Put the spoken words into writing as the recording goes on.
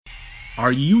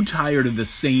Are you tired of the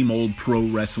same old pro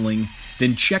wrestling?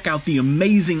 Then check out the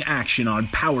amazing action on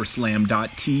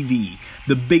Powerslam.tv,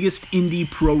 the biggest indie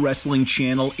pro wrestling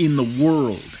channel in the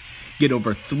world. Get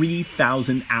over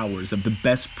 3,000 hours of the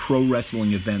best pro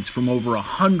wrestling events from over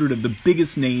 100 of the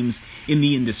biggest names in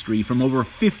the industry from over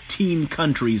 15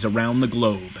 countries around the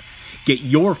globe. Get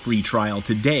your free trial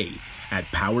today at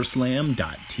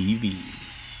Powerslam.tv.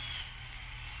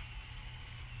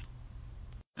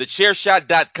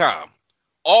 TheChairShot.com.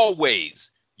 Always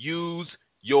use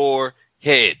your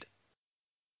head.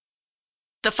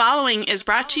 The following is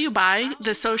brought to you by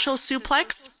the Social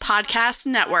Suplex Podcast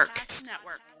Network.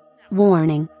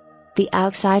 Warning. The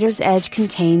Outsider's Edge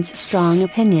contains strong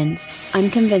opinions,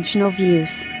 unconventional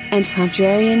views, and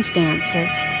contrarian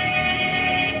stances.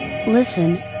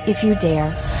 Listen, if you dare.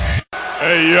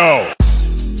 Hey, yo!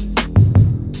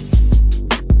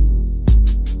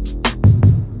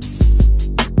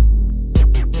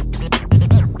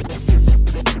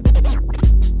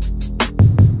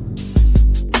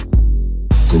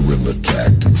 Guerrilla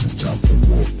tactics, it's time for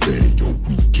warfare. Yo,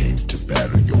 we came to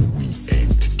battle, yo, we aim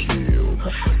to kill.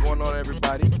 What's going on,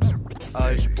 everybody?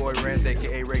 It's your boy Rance,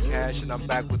 aka Ray Cash, and I'm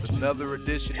back with another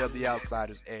edition of The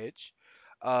Outsider's Edge.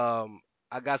 I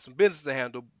got some business to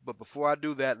handle, but before I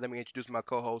do that, let me introduce my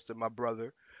co-host and my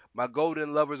brother, my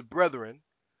Golden Lovers brethren,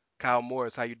 Kyle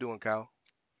Morris. How you doing, Kyle?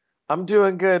 I'm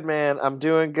doing good, man. I'm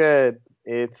doing good.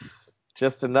 It's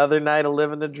just another night of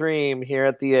living the dream here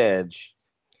at the Edge.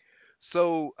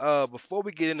 So, before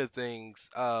we get into things,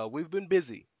 we've been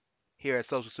busy here at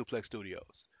Social Suplex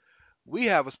Studios. We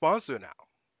have a sponsor now.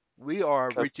 We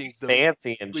are reaching the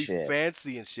fancy and shit.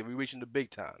 We're reaching the big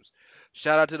times.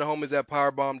 Shout out to the homies at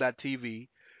Powerbomb.tv.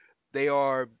 They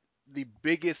are the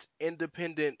biggest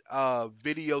independent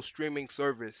video streaming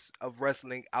service of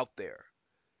wrestling out there.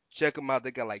 Check them out.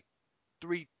 They got like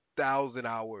 3,000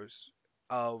 hours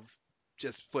of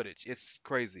just footage. It's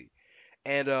crazy.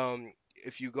 And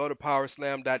if you go to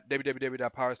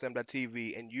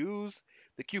www.powerslam.tv and use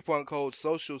the coupon code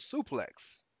Social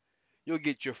Suplex, you'll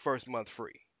get your first month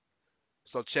free.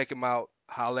 So check them out,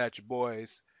 holla at your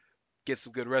boys, get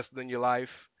some good wrestling in your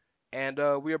life, and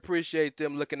we appreciate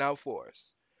them looking out for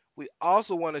us. We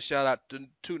also want to shout out to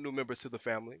 2 new members to the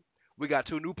family. We got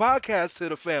 2 new podcasts to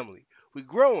the family. We're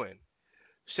growing.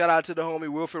 Shout out to the homie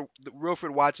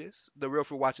Wilfred Watches, the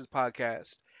Wilfred Watches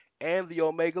podcast, and the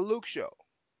Omega Luke Show.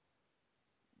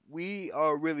 We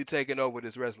are really taking over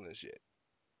this wrestling shit.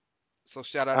 So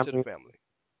shout out to the family.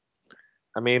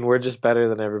 I mean, we're just better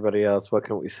than everybody else. What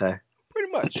can we say?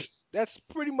 Pretty much. That's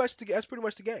pretty much the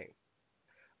game.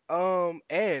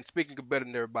 And speaking of better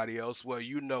than everybody else, well,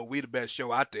 you know we the best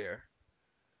show out there.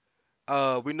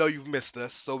 We know you've missed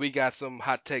us, so we got some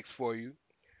hot takes for you.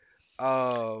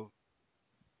 Go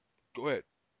ahead.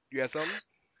 You got something?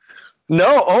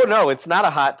 No, it's not a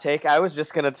hot take. I was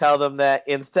just going to tell them that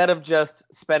instead of just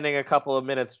spending a couple of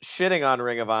minutes shitting on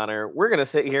Ring of Honor, we're going to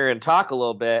sit here and talk a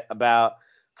little bit about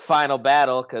Final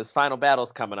Battle, because Final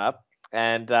Battle's coming up.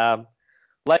 And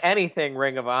like anything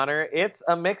Ring of Honor, it's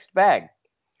a mixed bag.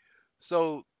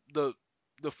 So the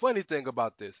funny thing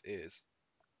about this is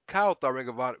Kyle thought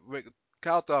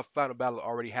Final Battle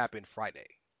already happened Friday.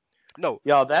 No.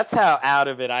 Yo, that's how out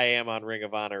of it I am on Ring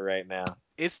of Honor right now.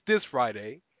 It's this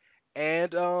Friday.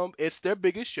 And it's their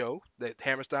biggest show, the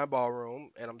Hammerstein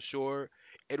Ballroom, and I'm sure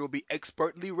it will be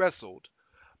expertly wrestled.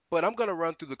 But I'm going to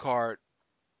run through the card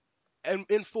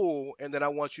in full, and then I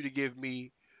want you to give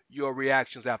me your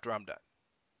reactions after I'm done.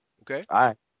 Okay?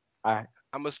 All right. I'm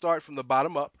going to start from the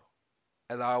bottom up,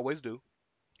 as I always do.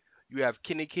 You have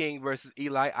Kenny King versus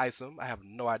Eli Isom. I have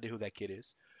no idea who that kid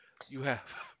is. You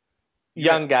have...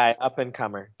 Young guy,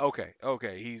 up-and-comer. Okay.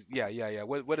 He's... Yeah.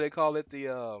 What do they call it?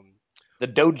 The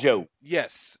dojo.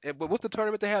 Yes. But what's the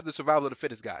tournament they have? The Survival of the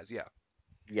Fittest guys. Yeah.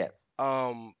 Yes.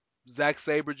 Zack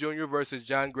Sabre Jr. versus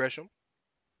John Gresham.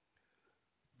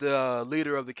 The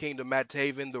leader of the Kingdom, Matt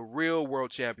Taven, the real world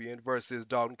champion, versus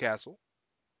Dalton Castle.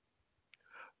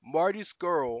 Marty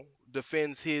Scurll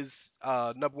defends his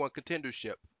number 1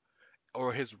 contendership,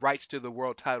 or his rights to the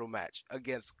world title match,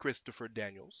 against Christopher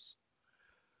Daniels.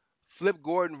 Flip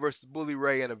Gordon versus Bully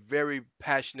Ray in a very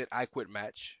passionate I Quit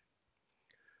match.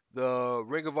 The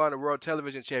Ring of Honor World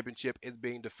Television Championship is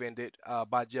being defended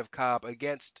by Jeff Cobb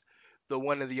against the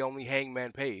one and the only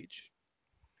Hangman Page.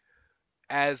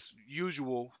 As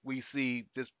usual, we see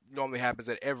this normally happens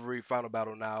at every Final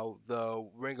Battle now. The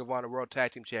Ring of Honor World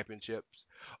Tag Team Championships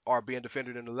are being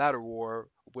defended in the ladder war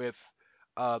with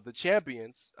the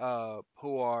champions,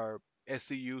 who are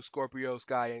SCU, Scorpio,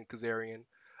 Sky, and Kazarian,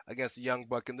 against the Young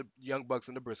Bucks and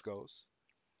the Briscoes.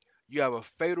 You have a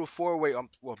fatal 4-way.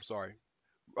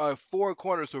 four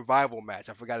corner survival match.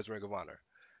 I forgot his Ring of Honor.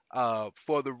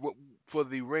 For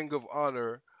the Ring of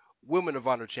Honor Women of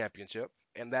Honor Championship,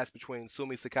 and that's between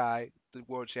Sumi Sakai, the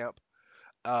world champ,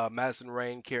 Madison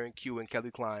Rain, Karen Q, and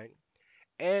Kelly Klein.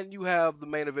 And you have the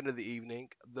main event of the evening,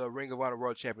 the Ring of Honor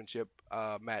World Championship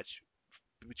match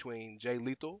between Jay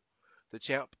Lethal, the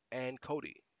champ, and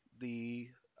Cody, the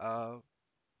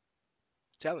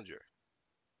challenger.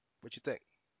 What you think?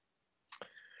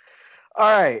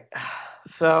 All right.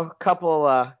 So, couple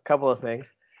of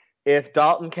things. If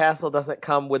Dalton Castle doesn't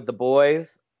come with the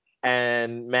boys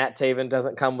and Matt Taven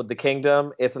doesn't come with the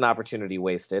Kingdom, it's an opportunity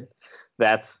wasted.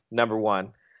 That's number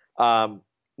one.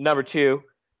 Number two,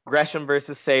 Gresham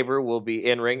versus Sabre will be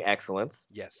in-ring excellence.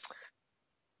 Yes.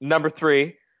 Number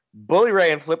three, Bully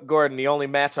Ray and Flip Gordon, the only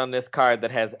match on this card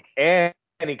that has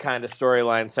any kind of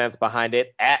storyline sense behind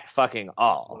it at fucking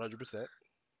all.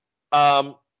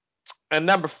 100%. And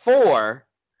number four,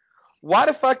 why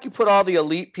the fuck you put all the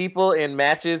elite people in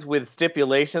matches with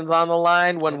stipulations on the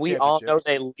line when we all know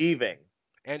they're leaving?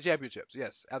 And championships,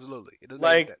 yes, absolutely. It doesn't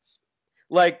Like- make sense.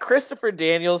 Like Christopher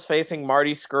Daniels facing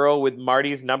Marty Scurll with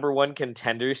Marty's number one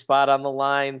contender spot on the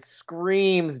line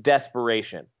screams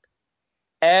desperation.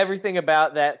 Everything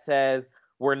about that says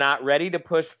we're not ready to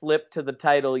push Flip to the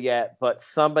title yet, but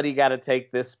somebody got to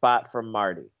take this spot from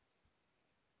Marty.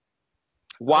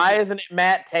 Why isn't it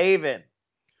Matt Taven?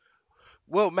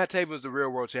 Well, Matt Taven is the real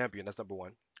world champion. That's number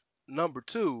one. Number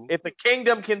two, It's a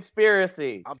Kingdom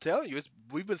conspiracy. I'm telling you,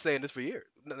 we've been saying this for years,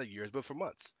 not years, but for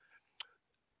months.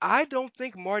 I don't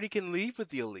think Marty can leave with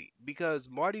the Elite because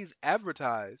Marty's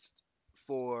advertised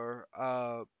for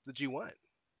the G1.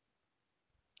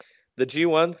 The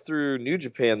G1's through New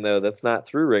Japan, though. That's not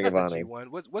through Ring of Not the Honor.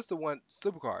 G1. What's the one?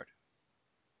 Supercard.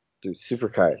 Through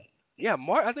Supercard. Yeah,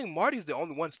 I think Marty's the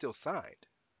only one still signed.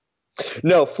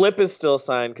 No, Flip is still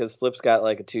signed because Flip's got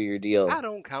like a 2-year deal. I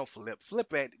don't count Flip.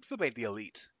 Flip ain't the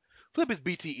Elite. Flip is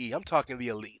BTE. I'm talking the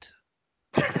Elite.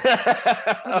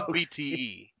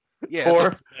 BTE. Yeah,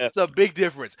 Poor it's a big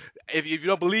difference. If you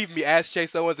don't believe me, ask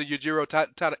Chase Owens and Yujiro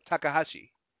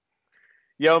Takahashi.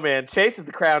 Yo, man, Chase is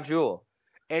the crown jewel.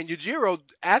 And Yujiro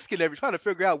trying to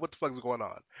figure out what the fuck is going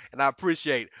on. And I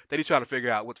appreciate that he's trying to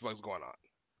figure out what the fuck is going on.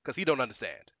 Because he don't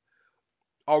understand.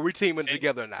 Are we teaming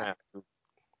together or not?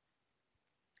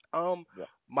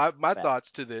 My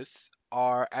thoughts to this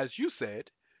are, as you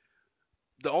said,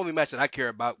 the only match that I care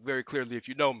about very clearly, if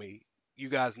you know me, you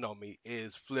guys know me,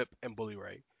 is Flip and Bully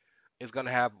Ray. It's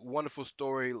gonna have a wonderful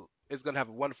story. It's gonna have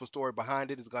a wonderful story behind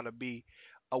it. It's gonna be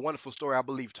a wonderful story, I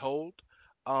believe, told.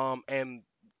 And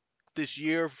this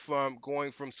year, from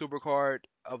going from Supercard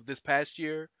of this past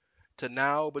year to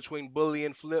now, between Bully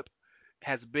and Flip,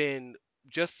 has been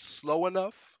just slow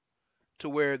enough to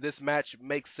where this match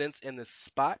makes sense in this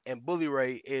spot. And Bully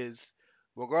Ray is,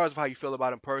 regardless of how you feel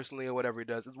about him personally or whatever he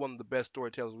does, is one of the best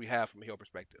storytellers we have from a heel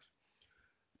perspective.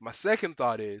 My second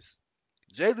thought is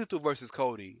Jay Lethal versus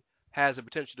Cody has the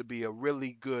potential to be a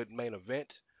really good main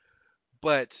event,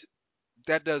 but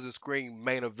that doesn't scream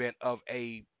main event of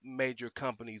a major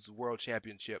company's world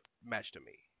championship match to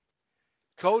me.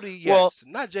 Cody, yes, Well-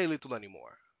 not Jay Lethal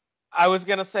anymore. I was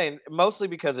going to say, mostly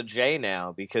because of Jay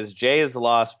now, because Jay has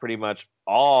lost pretty much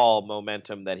all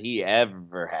momentum that he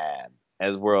ever had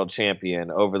as world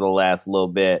champion over the last little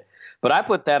bit. But I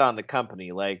put that on the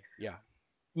company. Like, Yeah.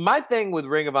 my thing with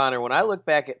Ring of Honor, when I look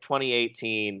back at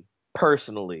 2018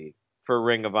 personally for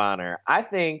Ring of Honor, I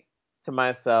think to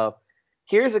myself,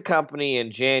 here's a company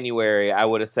in January I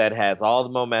would have said has all the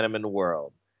momentum in the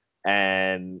world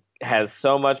and has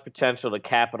so much potential to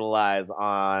capitalize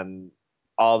on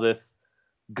all this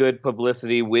good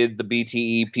publicity with the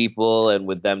BTE people and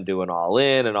with them doing All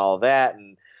In and all that.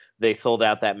 And they sold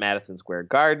out that Madison Square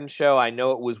Garden show. I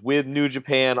know it was with New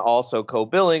Japan also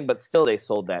co-billing, but still they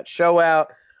sold that show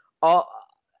out.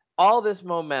 All this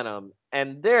momentum,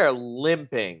 and they're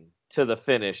limping to the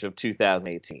finish of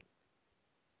 2018.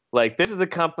 Like, this is a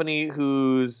company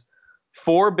whose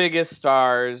 4 biggest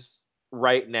stars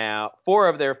right now, 4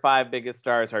 of their 5 biggest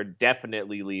stars are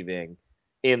definitely leaving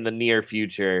in the near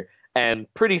future, and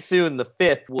pretty soon the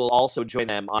 5th will also join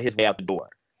them on his way out the door.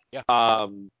 Yeah.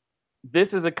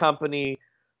 This is a company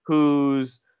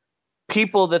whose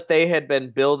people that they had been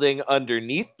building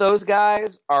underneath those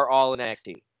guys are all in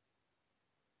NXT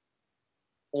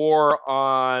or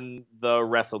on the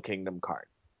Wrestle Kingdom card,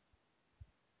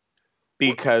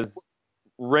 because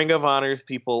Ring of Honor's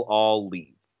people all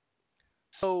leave.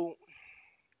 So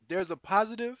there's a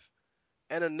positive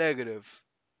and a negative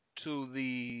to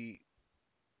the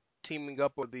teaming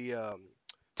up or the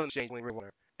exchange between Ring of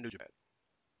Honor and New Japan.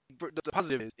 The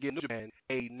positive is give New Japan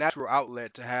a natural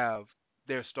outlet to have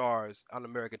their stars on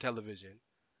American television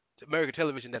American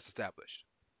television that's established.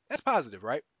 That's positive,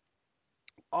 right?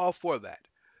 All for that.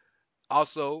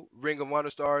 Also, Ring of Honor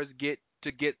stars get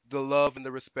the love and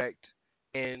the respect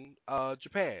in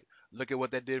Japan. Look at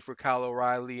what that did for Kyle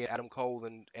O'Reilly and Adam Cole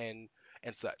and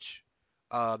such.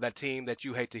 That team that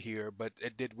you hate to hear, but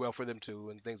it did well for them too,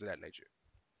 and things of that nature.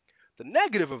 The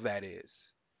negative of that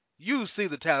is you see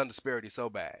the talent disparity so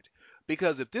bad.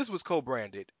 Because if this was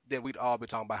co-branded, then we'd all be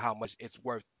talking about how much it's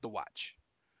worth the watch.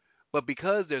 But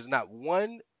because there's not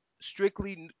one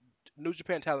strictly New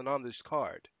Japan talent on this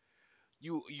card,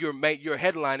 you're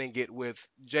headlining it with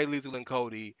Jay Lethal and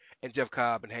Cody and Jeff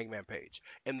Cobb and Hangman Page,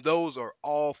 and those are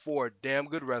all four damn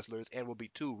good wrestlers and will be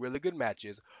two really good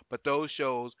matches. But those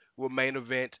shows will main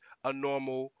event a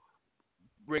normal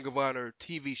Ring of Honor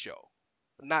TV show,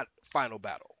 not Final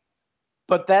Battle.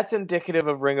 But that's indicative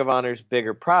of Ring of Honor's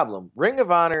bigger problem. Ring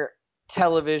of Honor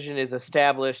television is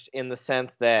established in the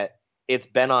sense that it's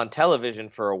been on television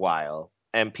for a while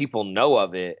and people know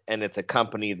of it, and it's a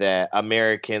company that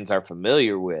Americans are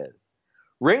familiar with.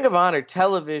 Ring of Honor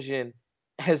television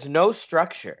has no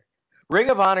structure. Ring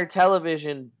of Honor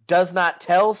television does not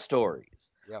tell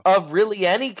stories of really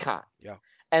any kind. Yeah.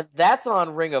 And that's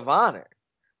on Ring of Honor.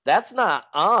 That's not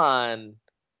on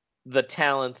the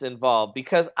talents involved,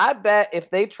 because I bet if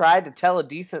they tried to tell a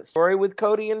decent story with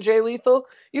Cody and Jay Lethal,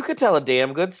 you could tell a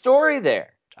damn good story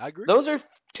there. I agree. Those are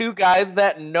two guys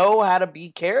that know how to be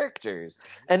characters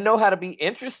and know how to be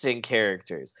interesting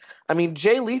characters. I mean,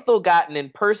 Jay Lethal got an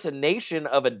impersonation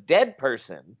of a dead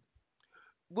person.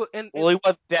 Well, he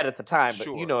wasn't dead at the time, but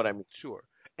sure, you know what I mean. Sure.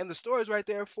 And the story's right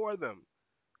there for them.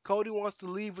 Cody wants to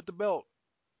leave with the belt.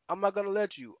 I'm not going to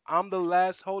let you. I'm the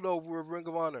last holdover of Ring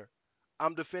of Honor.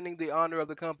 I'm defending the honor of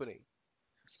the company.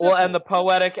 Well, and the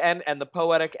poetic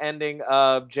ending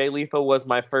of Jay Lethal was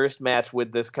my first match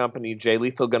with this company. Jay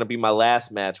Lethal going to be my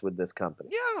last match with this company.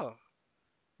 Yeah,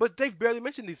 but they've barely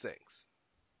mentioned these things.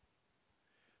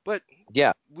 But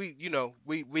yeah, we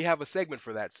have a segment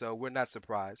for that, so we're not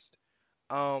surprised.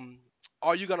 Are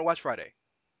you going to watch Friday?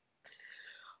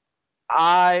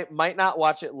 I might not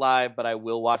watch it live, but I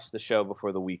will watch the show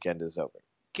before the weekend is over.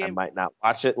 I might not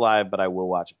watch it live, but I will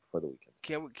watch it before the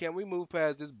weekend. Can we move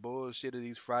past this bullshit of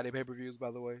these Friday pay-per-views,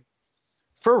 by the way?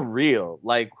 For real.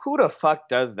 Like, who the fuck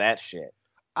does that shit?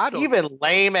 Even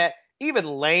lame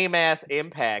ass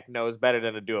Impact knows better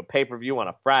than to do a pay-per-view on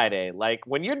a Friday. Like,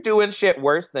 when you're doing shit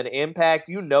worse than Impact,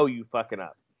 you know you fucking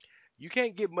up. You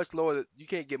can't get much lower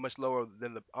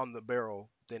than on the barrel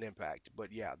than Impact,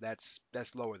 but yeah, that's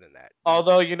lower than that.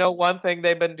 Although, you know one thing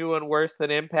they've been doing worse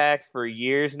than Impact for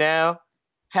years now?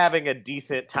 Having a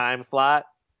decent time slot.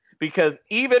 Because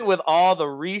even with all the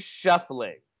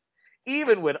reshufflings,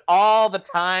 even with all the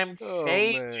time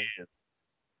changes,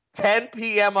 10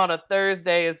 p.m. on a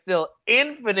Thursday is still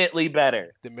infinitely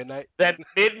better than midnight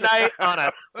on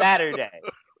a Saturday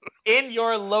in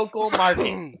your local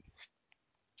market.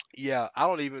 Yeah, I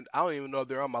don't even know if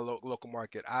they're on my local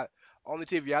market. Only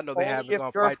TV I know they have is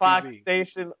on Fight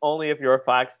TV. Only if your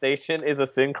Fox station is a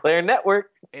Sinclair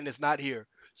network, and it's not here.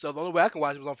 So the only way I can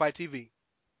watch it was on Fight TV.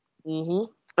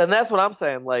 Mm-hmm. And that's what I'm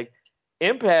saying. Like,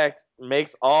 Impact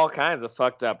makes all kinds of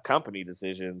fucked up company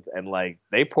decisions, and like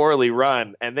they poorly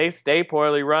run, and they stay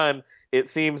poorly run. It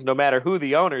seems no matter who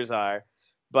the owners are,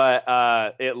 but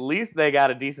at least they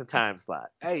got a decent time slot.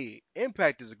 Hey,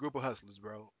 Impact is a group of hustlers,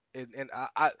 bro. And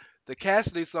I the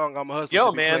Cassidy song "I'm a Hustler."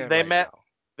 Yo, man,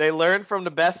 they learned from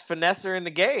the best finesser in the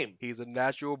game. He's a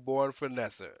natural born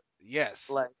finesser. Yes.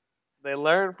 Like, they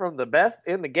learn from the best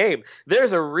in the game.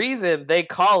 There's a reason they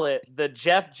call it the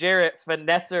Jeff Jarrett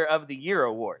Finesser of the Year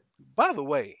award. By the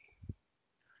way,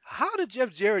 why is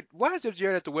Jeff Jarrett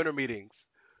at the winter meetings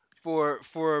for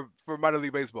minor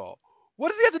league baseball? What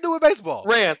does he have to do with baseball?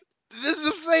 Rance. This is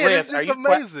what I'm saying. It's just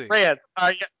amazing.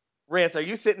 Rance, are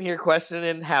you sitting here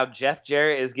questioning how Jeff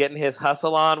Jarrett is getting his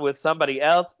hustle on with somebody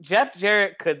else? Jeff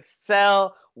Jarrett could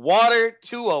sell water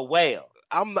to a whale.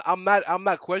 I'm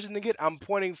not questioning it. I'm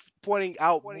pointing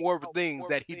out more things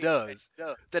that he does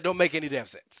that don't make any damn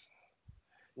sense.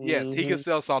 Mm-hmm. Yes, he can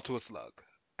sell salt to a slug.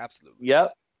 Absolutely.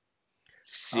 Yep.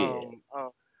 Shit.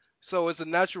 So it's a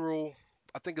natural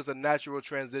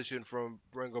transition from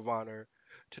Ring of Honor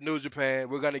to New Japan.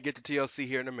 We're gonna get to TLC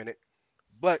here in a minute,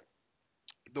 but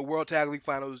the World Tag League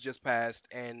Finals just passed,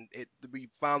 and we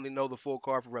finally know the full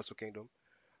card for Wrestle Kingdom.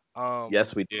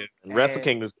 Yes, we do. And Wrestle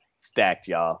Kingdom's stacked,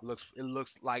 y'all. It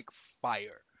looks like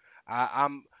fire. I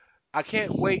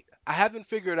can't wait. I haven't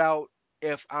figured out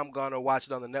if I'm gonna watch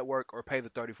it on the network or pay the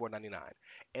 $34.99,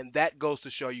 and that goes to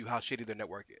show you how shitty their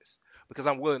network is. Because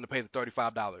I'm willing to pay the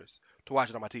 $35 to watch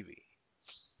it on my TV.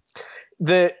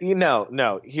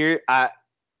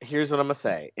 here's what I'm gonna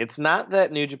say. It's not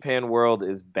that New Japan World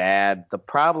is bad. The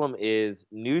problem is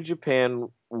New Japan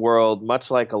World,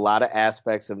 much like a lot of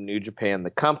aspects of New Japan,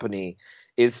 the company,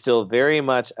 is still very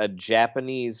much a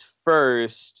Japanese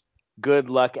first, good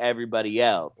luck everybody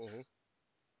else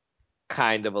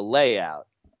kind of a layout.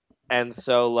 And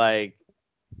so, like,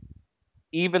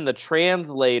 even the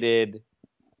translated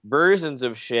versions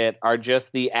of shit are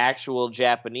just the actual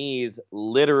Japanese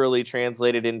literally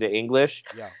translated into English.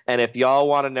 Yeah. And if y'all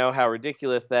want to know how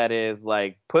ridiculous that is,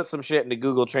 like, put some shit into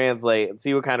Google Translate and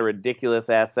see what kind of ridiculous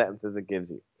ass sentences it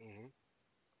gives you. Mm-hmm.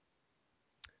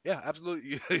 Yeah,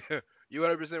 absolutely. You're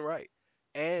 100% right.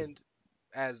 And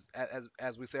as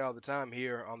we say all the time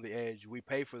here on the Edge, we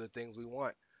pay for the things we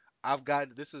want. I've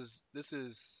got this is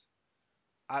since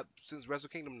Wrestle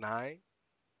Kingdom 9,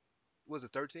 was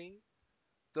it 13?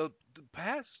 The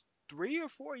past 3 or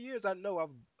 4 years, I know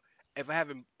if I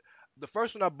haven't, the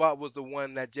first one I bought was the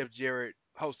one that Jeff Jarrett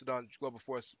hosted on Global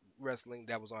Force Wrestling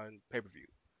that was on pay-per-view.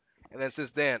 And then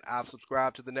since then, I've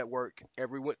subscribed to the network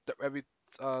every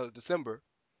December.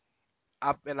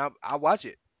 I watch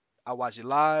it. I watch it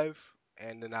live,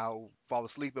 and then I'll fall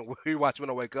asleep and watch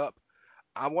when I wake up.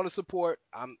 I want to support.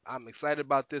 I'm excited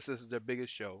about this. This is their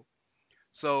biggest show.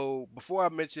 So before I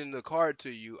mention the card to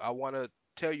you, I want to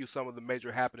tell you some of the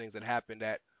major happenings that happened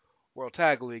at World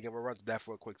Tag League, and we'll run through that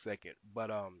for a quick second. But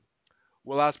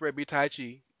Will Ospreay beat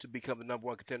Taichi to become the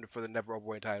 #1 contender for the Never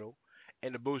Openweight title,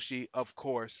 and Ibushi, of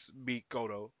course, beat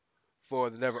Goto for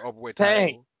the Never Openweight title.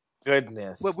 Thank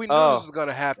goodness. But we knew this was going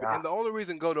to happen, God. and the only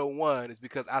reason Goto won is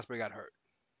because Ospreay got hurt.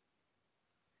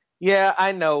 Yeah,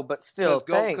 I know, but still,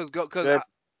 Because Ospreay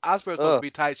was supposed to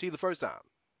beat Taichi the first time.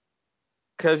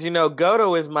 Because,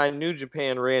 Goto is my New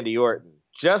Japan Randy Orton.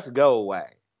 Just go away.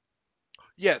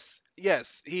 Yes,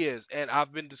 he is, and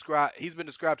he's been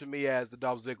described to me as the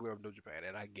Dolph Ziggler of New Japan,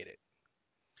 and I get it.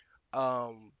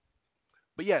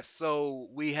 But yes, so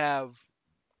we have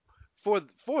for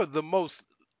the most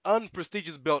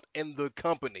unprestigious belt in the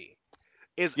company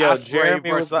is Ospreay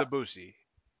versus Ibushi.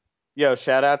 Yo,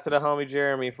 shout out to the homie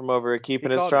Jeremy from over at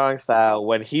Keeping It Strong Style.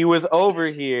 When he was over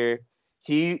here,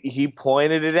 he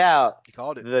pointed it out. He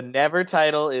called it. The Never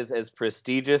title is as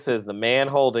prestigious as the man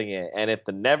holding it. And if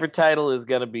the Never title is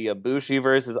going to be Ibushi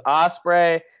versus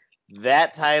Ospreay,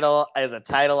 that title is a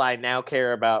title I now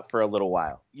care about for a little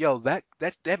while. Yo, that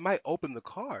might open the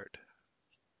card.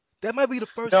 That might be the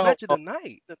first match of the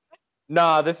night.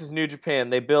 Nah, this is New Japan.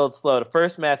 They build slow. The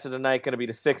first match of the night going to be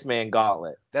the 6-man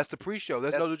gauntlet. That's the pre-show.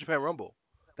 There's no New Japan Rumble.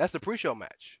 That's the pre-show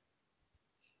match.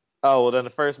 Oh, well, then the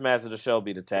first match of the show will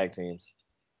be the tag teams.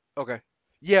 Okay.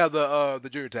 Yeah, the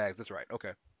junior tags. That's right.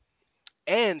 Okay.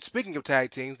 And speaking of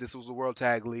tag teams, this was the World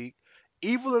Tag League.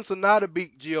 Evil and Sonata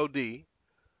beat GOD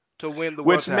to win the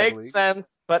World Tag League. Which makes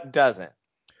sense, but doesn't.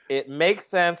 It makes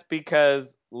sense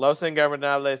because Los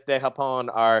Ingobernables de Japón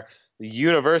are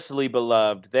universally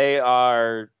beloved. They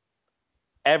are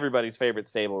everybody's favorite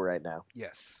stable right now.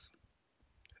 Yes.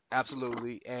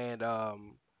 Absolutely. And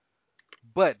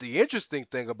but the interesting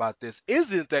thing about this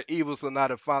isn't that Evil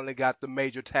Sonata finally got the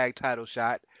major tag title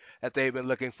shot that they've been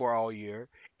looking for all year.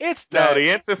 It's that the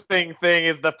interesting thing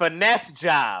is the finesse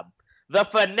job. The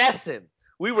finessing.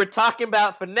 We were talking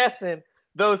about finessing.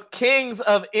 Those kings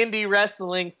of indie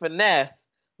wrestling finesse,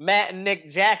 Matt and Nick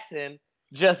Jackson,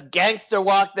 just gangster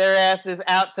walk their asses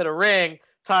out to the ring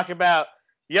talking about,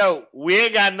 yo, we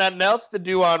ain't got nothing else to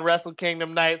do on Wrestle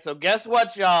Kingdom night, so guess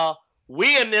what, y'all?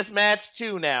 We in this match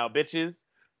too now, bitches.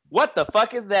 What the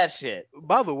fuck is that shit?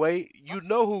 By the way, you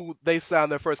know who they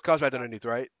signed their first contract underneath,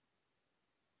 right?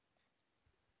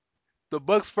 The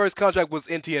Bucks' first contract was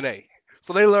NTNA.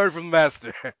 So they learned from the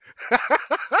master.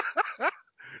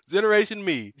 Generation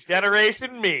Me.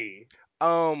 Back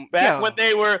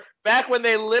when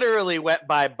they literally went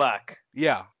by Buck.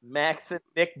 Yeah. Max and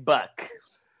Nick Buck.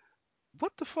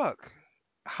 What the fuck?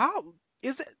 How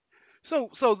is it? So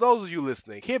those of you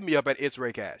listening, hit me up at It's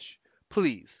Ray Cash.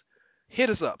 Please. Hit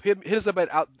us up. Hit us up at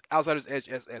Outsiders Edge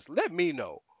SS. Let me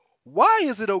know. Why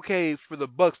is it okay for the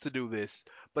Bucks to do this,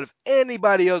 but if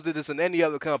anybody else did this in any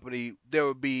other company, there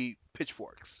would be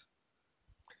pitchforks?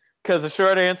 Because the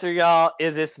short answer, y'all,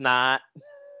 is it's not.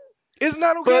 It's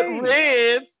not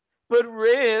okay. But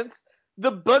Rance, the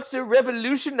Bucks are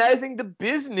revolutionizing the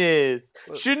business.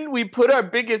 Shouldn't we put our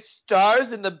biggest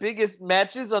stars in the biggest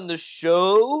matches on the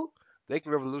show? They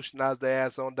can revolutionize their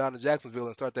ass on down to Jacksonville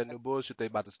and start that new bullshit they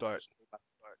about to start.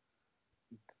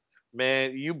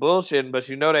 Man, you bullshitting, but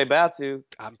you know they about to.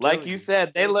 Like you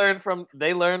said, they learn from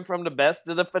the best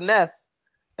of the finesse.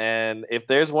 And if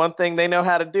there's one thing they know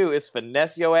how to do, it's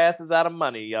finesse your asses out of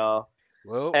money, y'all.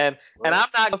 Well, And I'm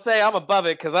not gonna say I'm above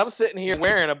it because I'm sitting here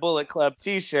wearing a Bullet Club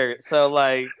T-shirt. So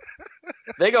like,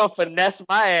 they gonna finesse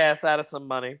my ass out of some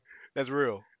money. that's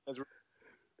real.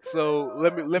 So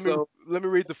let me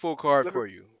read the full card for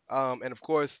you. And of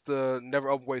course the never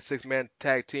openweight 6-man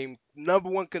tag team number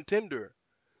one contender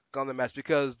gauntlet match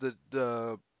because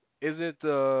the isn't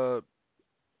the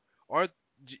aren't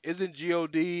isn't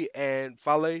God and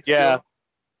Fale Yeah, still?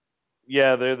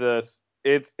 yeah, they're the.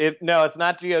 It's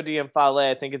not God and Fale.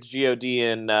 I think it's God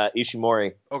and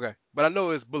Ishimori. Okay, but I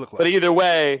know it's Bullet Club. But either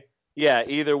way,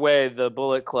 the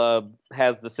Bullet Club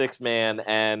has the 6-man,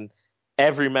 and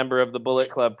every member of the Bullet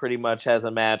Club pretty much has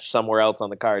a match somewhere else on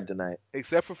the card tonight.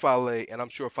 Except for Fale, and I'm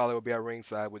sure Fale will be at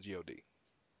ringside with God.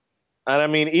 And I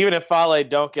mean, even if Fale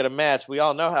don't get a match, we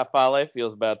all know how Fale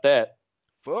feels about that.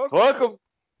 Fuck. Fuck him.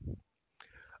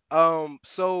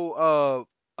 So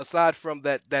aside from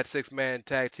that 6-man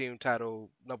tag team title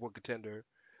number one contender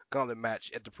gauntlet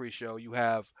match at the pre-show, you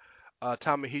have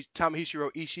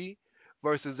Tomohiro Ishii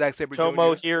versus Zack Sabre Jr.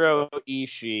 Tomohiro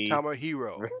Ishii.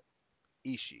 Tomohiro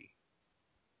Ishii.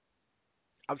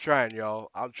 I'm trying, y'all.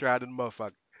 I'm trying to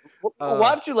motherfucker. Why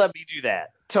don't you let me do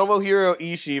that? Tomohiro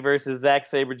Ishii versus Zack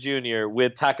Sabre Jr.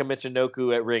 with Taka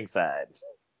Michinoku at ringside.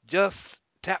 Just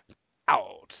tap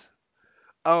out.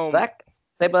 Zack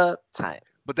Sabre time.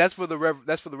 But that's for the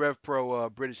Rev Pro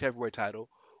British Heavyweight title,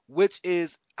 which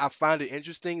is I find it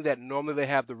interesting that normally they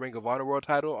have the Ring of Honor World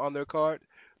title on their card.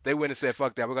 They went and said,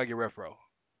 "Fuck that, we're gonna get Rev Pro."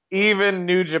 Even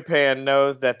New Japan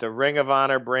knows that the Ring of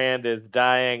Honor brand is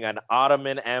dying an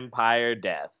Ottoman Empire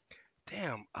death.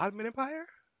 Damn, Ottoman Empire?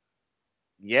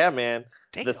 Yeah, man.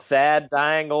 Damn. The sad,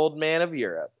 dying old man of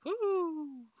Europe.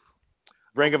 Ooh.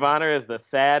 Ring of Honor is the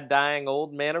sad, dying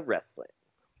old man of wrestling.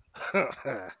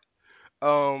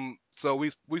 So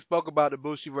we spoke about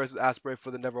Ibushi versus Ospreay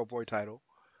for the Never Openweight title.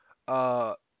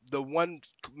 The one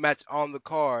match on the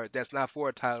card that's not for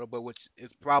a title, but which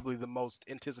is probably the most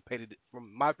anticipated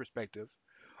from my perspective,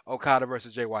 Okada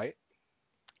versus Jay White.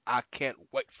 I can't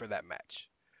wait for that match.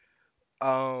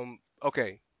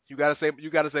 Okay, you gotta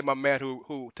say my man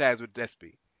who tags with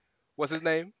Despy. What's his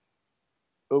name?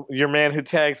 Your man who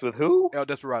tags with who? El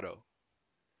Desperado.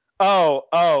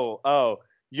 Oh.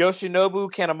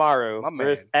 Yoshinobu Kanemaru My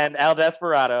man. And El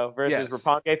Desperado Yes. versus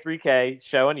Roppongi 3K,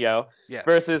 Sho and Yo, Yes.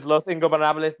 versus Los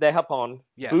Ingobernables de Japón,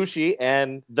 Yes. Bushi,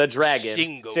 and the Dragon,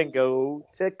 Shingo. Shingo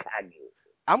Takagi.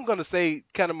 I'm gonna say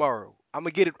Kanemaru. I'm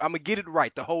gonna get it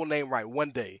right, the whole name right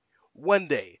one day.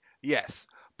 Yes.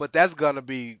 But that's gonna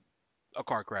be a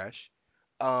car crash.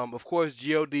 Of course,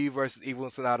 God versus Evil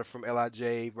and Sonata from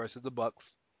Lij versus the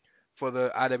Bucks for the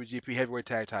IWGP Heavyweight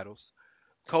Tag Titles.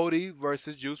 Cody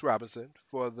versus Juice Robinson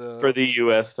for the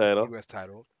U.S. title. U.S.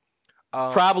 title.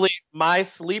 Probably my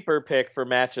sleeper pick for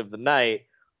match of the night.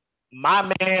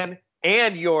 My man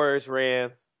and yours,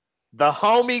 Rance. The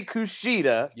homie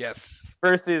Kushida Yes.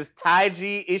 versus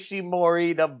Taiji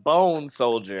Ishimori, the Bone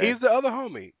Soldier. He's the other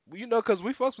homie. You know, because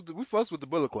we fuss with the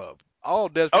Bullet Club. All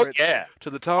deference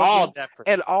to the Tongan all deference.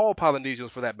 and all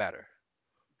Polynesians for that matter.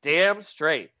 Damn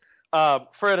straight.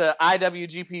 For the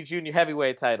IWGP Junior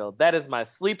Heavyweight title, that is my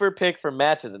sleeper pick for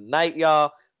match of the night,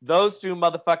 y'all. Those two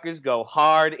motherfuckers go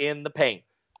hard in the paint.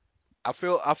 I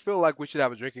feel like we should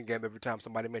have a drinking game every time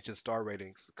somebody mentions star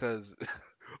ratings, because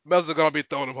Mel's gonna be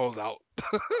throwing them hoes out.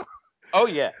 Oh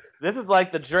yeah, this is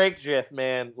like the Drake GIF,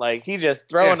 man. Like he just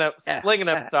slinging up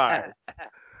stars.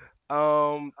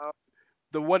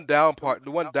 The one down point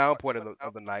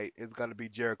of the night is gonna be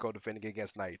Jericho defending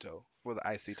against Naito for the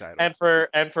IC title.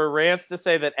 And for Rance to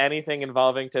say that anything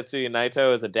involving Tetsuya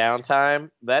Naito is a downtime,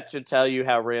 that should tell you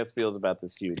how Rance feels about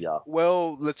this feud, y'all.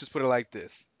 Well, let's just put it like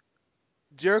this: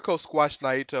 Jericho squashed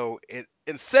Naito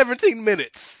in 17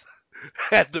 minutes.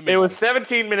 It was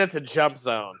 17 minutes of Jump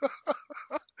Zone.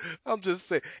 I'm just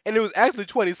saying. And it was actually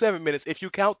 27 minutes if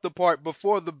you count the part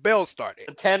before the bell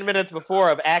started. 10 minutes before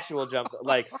of actual Jump Zone.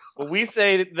 Like, when we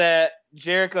say that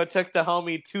Jericho took the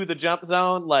homie to the Jump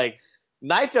Zone, like,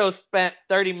 Naito spent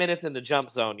 30 minutes in the Jump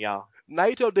Zone, y'all.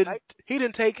 Naito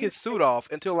didn't take his suit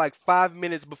off until like 5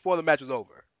 minutes before the match was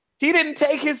over. He didn't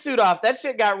take his suit off. That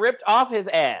shit got ripped off his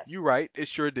ass. You right. It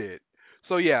sure did.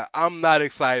 So, yeah, I'm not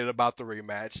excited about the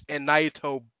rematch. And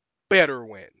Naito better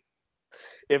win.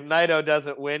 If Naito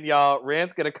doesn't win, y'all,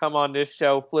 Rand's going to come on this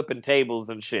show flipping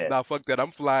tables and shit. Nah, fuck that. I'm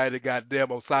flying to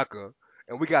goddamn Osaka,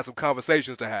 and we got some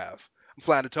conversations to have. I'm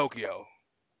flying to Tokyo.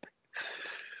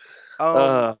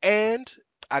 And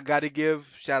I got to give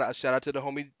shout out to the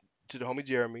homie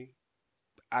Jeremy.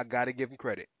 I got to give him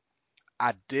credit.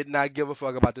 I did not give a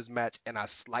fuck about this match, and I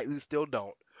slightly still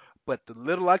don't. But the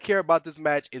little I care about this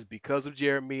match is because of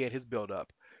Jeremy and his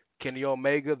build-up. Kenny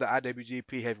Omega, the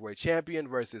IWGP Heavyweight Champion,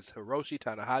 versus Hiroshi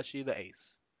Tanahashi, the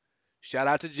Ace. Shout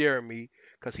out to Jeremy,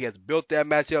 because he has built that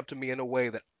match up to me in a way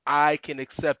that I can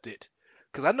accept it.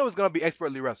 Because I know it's going to be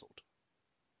expertly wrestled.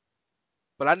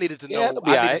 But I needed to know. It'll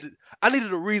be I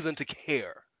needed a reason to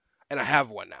care. And I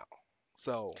have one now.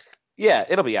 So. Yeah,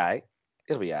 it'll be aight.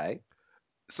 It'll be aight.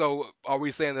 So are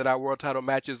we saying that our world title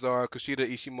matches are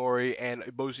Kushida Ishimori and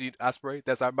Ibushi Ospreay?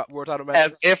 That's our world title match?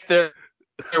 As if there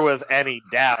was any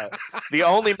doubt. The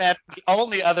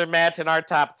only other match in our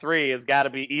top 3 has got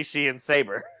to be Ishii and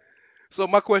Sabre. So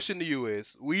my question to you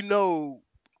is, we know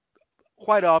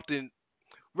quite often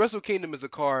Wrestle Kingdom is a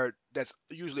card that's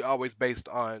usually always based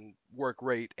on work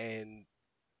rate and,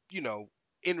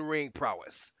 in-ring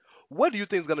prowess. What do you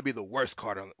think is going to be the worst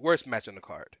match on the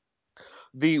card?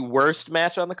 The worst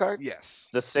match on the card? Yes.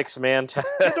 The 6-man tag.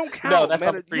 That don't count, No, that's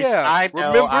man. not the pre-show. I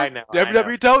know.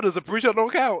 WWE told us the pre-show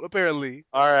don't count, apparently.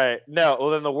 All right. No,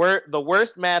 well then the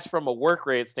worst match from a work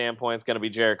rate standpoint is going to be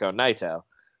Jericho Naito.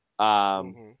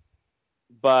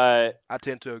 But I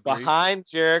tend to agree. Behind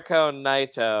Jericho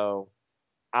Naito,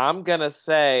 I'm going to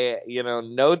say,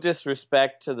 no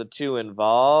disrespect to the two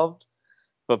involved,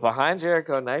 but behind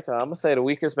Jericho Naito, I'm going to say the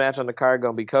weakest match on the card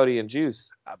going to be Cody and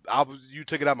Juice. You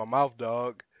took it out of my mouth,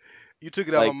 dog. You took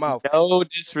it out of my mouth. No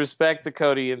disrespect to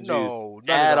Cody and Juice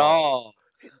at all.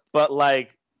 But,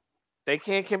 they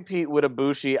can't compete with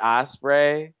Ibushi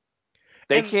Ospreay.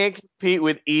 They can't compete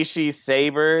with Ishii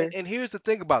Sabre. And here's the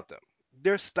thing about them.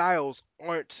 Their styles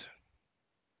aren't.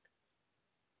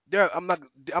 I'm not.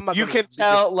 You can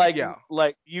tell,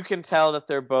 you can tell that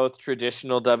they're both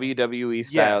traditional WWE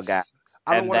style guys,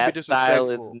 and that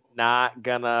style is not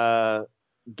gonna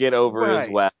get over as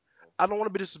well. I don't want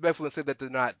to be disrespectful and say that they're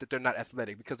not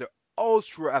athletic, because they're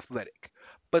ultra athletic,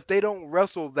 but they don't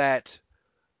wrestle that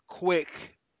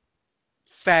quick,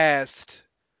 fast.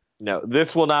 No,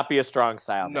 this will not be a strong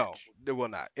style match. No, it will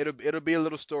not. It'll be a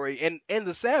little story. And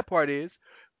the sad part is,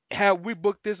 had we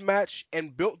booked this match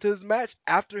and built this match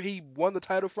after he won the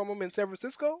title from him in San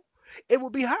Francisco, it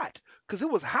would be hot, because it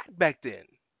was hot back then.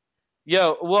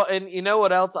 Yo, well, and you know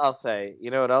what else I'll say?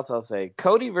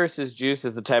 Cody versus Juice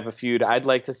is the type of feud I'd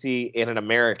like to see in an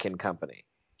American company.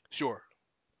 Sure.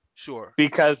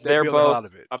 Because they're both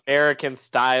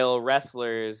American-style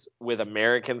wrestlers with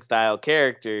American-style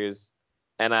characters.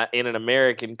 And in an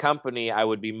American company, I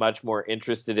would be much more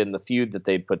interested in the feud that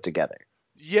they'd put together.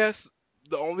 Yes,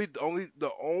 the only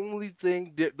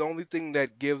thing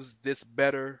that gives this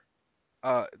better,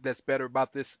 that's better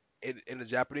about this in the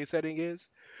Japanese setting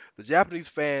is the Japanese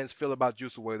fans feel about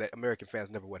Juice a way that American fans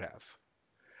never would have.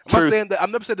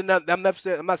 I'm not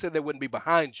saying they wouldn't be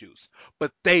behind Juice,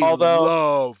 but they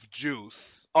love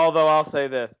Juice. Although I'll say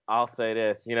this.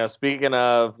 Speaking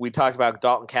of, we talked about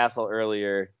Dalton Castle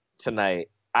earlier tonight.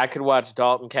 I could watch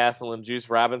Dalton Castle and Juice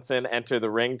Robinson enter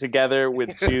the ring together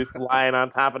with Juice lying on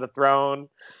top of the throne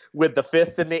with the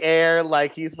fist in the air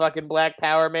like he's fucking Black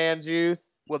Power Man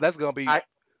Juice. Well, that's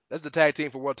the tag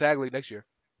team for World Tag League next year.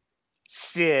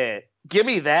 Shit. Give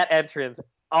me that entrance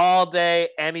all day,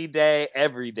 any day,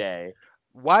 every day.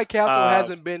 Why Castle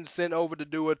hasn't been sent over to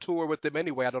do a tour with them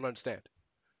anyway, I don't understand.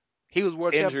 He was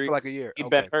world champion for like a year. He'd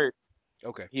been hurt.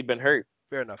 Okay. He'd been hurt.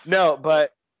 Fair enough. No,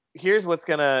 but here's what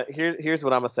I'm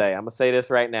gonna say. I'm gonna say this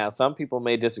right now. Some people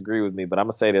may disagree with me, but I'm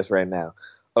gonna say this right now.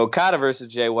 Okada versus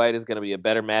Jay White is gonna be a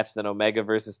better match than Omega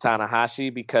versus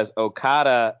Tanahashi, because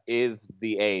Okada is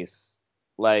the ace.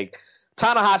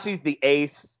 Tanahashi's the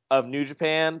ace of New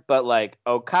Japan, but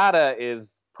Okada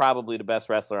is probably the best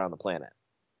wrestler on the planet.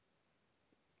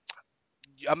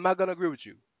 I'm not gonna agree with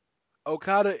you.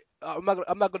 Okada, I'm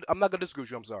not gonna disagree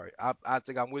with you. I'm sorry. I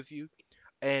think I'm with you.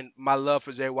 And my love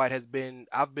for Jay White has been,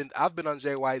 I've been on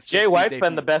Jay White. Jay White's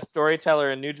been the best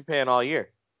storyteller in New Japan all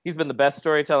year. He's been the best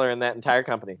storyteller in that entire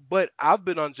company. But I've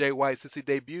been on Jay White since he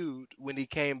debuted, when he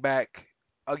came back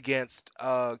against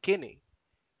Kenny,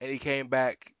 and he came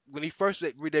back when he first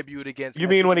re-debuted against. You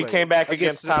mean when he came back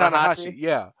against Tanahashi?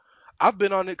 Yeah, I've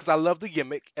been on it because I love the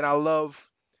gimmick, and I love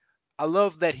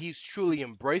that he's truly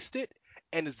embraced it,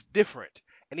 and it's different.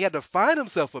 And he had to find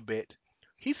himself a bit.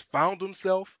 He's found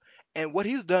himself. And what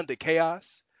he's done to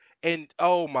Chaos, and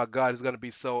oh my God, it's gonna be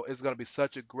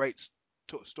such a great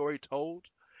story told.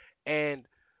 And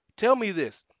tell me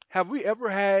this: have we ever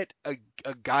had a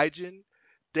Gaijin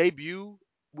debut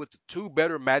with 2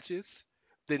 better matches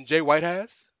than Jay White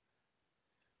has?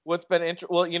 What's been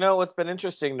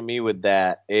interesting to me with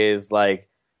that is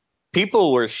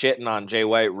people were shitting on Jay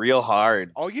White real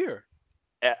hard all year.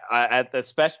 At the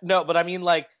special, no, but I mean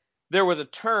there was a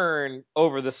turn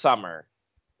over the summer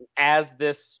as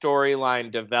this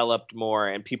storyline developed more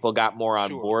and people got more on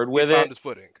board with he found it, his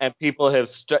footing. and people have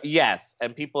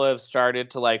people have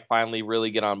started to like finally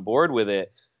really get on board with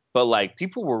it. But like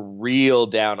people were real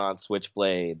down on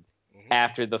Switchblade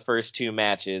after the first 2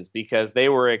 matches because they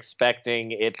were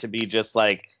expecting it to be just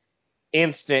like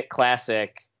instant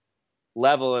classic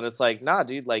level, and it's like, nah,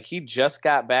 dude, like he just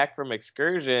got back from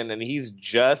excursion and he's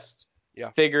just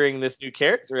figuring this new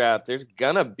character out. There's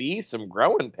gonna be some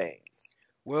growing pains.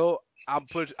 Well, I'm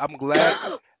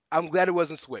glad it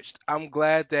wasn't switched. I'm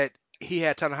glad that he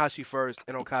had Tanahashi first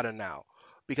and Okada now,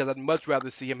 because I'd much rather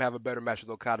see him have a better match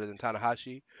with Okada than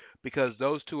Tanahashi, because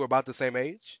those two are about the same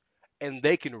age and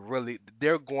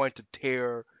they're going to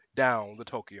tear down the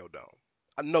Tokyo Dome.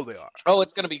 I know they are. Oh,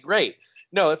 it's gonna be great.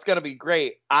 No, it's going to be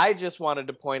great. I just wanted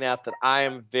to point out that I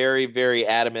am very, very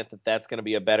adamant that that's going to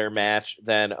be a better match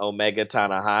than Omega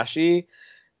Tanahashi.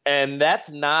 And that's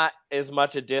not as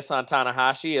much a diss on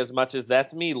Tanahashi as much as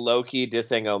that's me low-key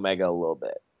dissing Omega a little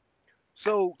bit.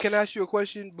 So, can I ask you a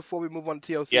question before we move on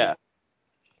to TLC? Yeah.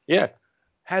 Yeah.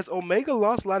 Has Omega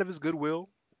lost a lot of his goodwill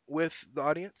with the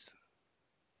audience?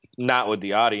 Not with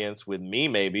the audience. With me,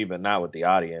 maybe, but not with the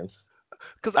audience.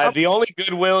 Because the only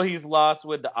goodwill he's lost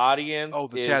with the audience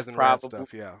is probably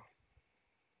stuff, yeah.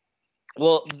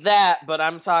 Well, that, but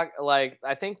I'm talking like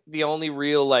I think the only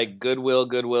real like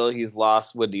goodwill he's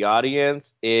lost with the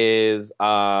audience is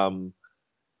not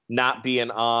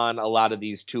being on a lot of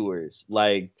these tours.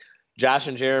 Like Josh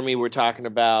and Jeremy were talking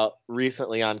about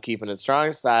recently on Keeping It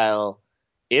Strong Style.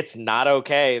 It's not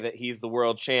okay that he's the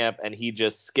world champ and he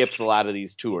just skips a lot of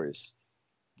these tours.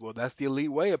 Well, that's the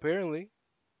elite way, apparently.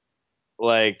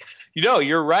 Like,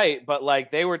 you're right, but like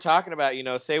they were talking about,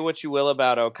 say what you will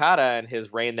about Okada and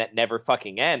his reign that never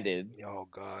fucking ended. Oh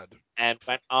God. And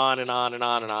went on and on and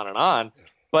on and on and on.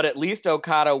 But at least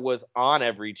Okada was on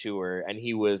every tour and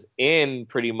he was in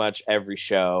pretty much every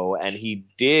show and he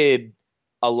did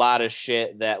a lot of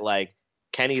shit that like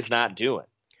Kenny's not doing.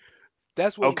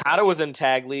 That's what Okada was in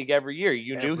Tag League every year.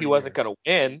 You knew he wasn't going to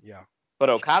win. Yeah. But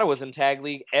Okada was in Tag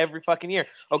League every fucking year.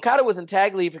 Okada was in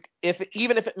Tag League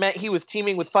even if it meant he was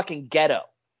teaming with fucking Geto.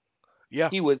 Yeah.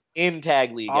 He was in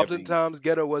Tag League Oftentimes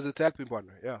Geto was his tag team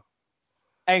partner, yeah.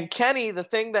 And Kenny, the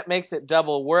thing that makes it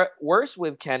double worse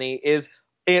with Kenny is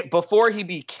before he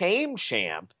became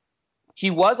champ, he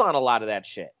was on a lot of that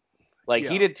shit. Like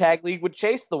he did Tag League with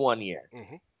Chase the one year.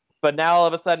 Mm-hmm. But now all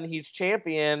of a sudden he's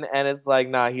champion and it's like,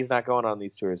 nah, he's not going on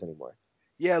these tours anymore.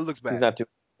 Yeah, it looks bad. He's not doing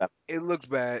stuff. It looks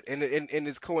bad, and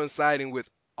it's coinciding with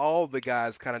all the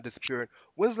guys kind of disappearing.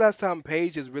 When's the last time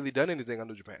Paige has really done anything on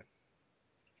New Japan?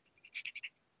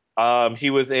 He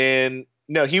was in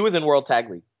World Tag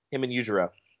League. Him and Yujiro.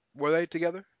 Were they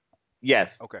together?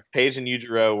 Yes. Okay. Paige and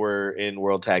Yujiro were in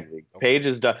World Tag League. Okay.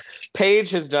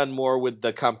 Paige has done more with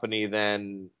the company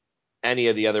than any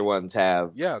of the other ones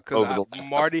have. Yeah, because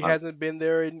Marty hasn't been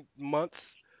there in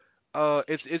months.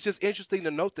 It's just interesting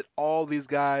to note that all these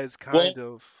guys kind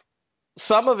of.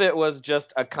 Some of it was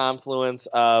just a confluence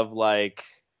of like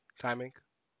timing.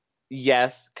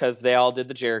 Yes, because they all did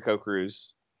the Jericho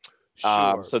Cruise.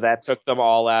 Sure. So that took them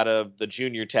all out of the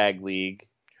Junior Tag League.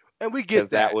 And we get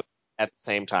that was at the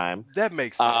same time. That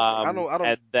makes sense. I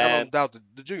don't doubt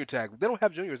the Junior Tag. They don't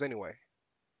have juniors anyway.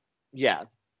 Yeah.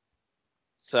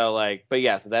 So like, but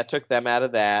yeah, so that took them out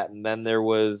of that, and then there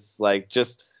was like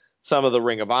just some of the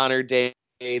Ring of Honor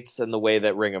dates and the way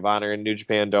that Ring of Honor and New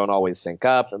Japan don't always sync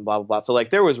up and blah blah blah. So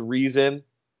like, there was reason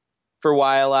for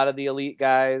why a lot of the elite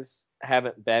guys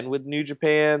haven't been with New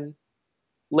Japan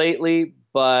lately,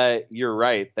 but you're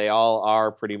right, they all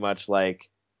are pretty much like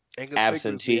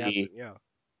absentee. Yeah.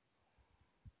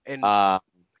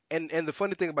 And the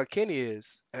funny thing about Kenny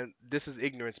is, and this is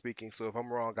ignorant speaking, so if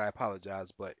I'm wrong, I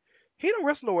apologize, but he don't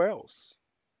wrestle nowhere else.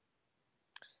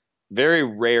 Very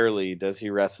rarely does he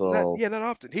wrestle. Not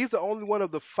often. He's the only one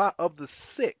of the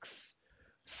 6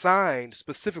 signed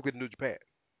specifically to New Japan.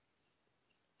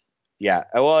 Yeah,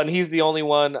 well, and he's the only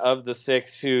one of the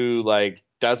 6 who like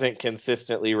doesn't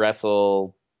consistently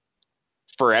wrestle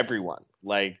for everyone.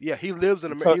 Like, yeah, he lives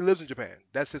in America. He lives in Japan.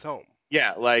 That's his home.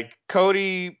 Yeah, like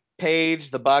Cody,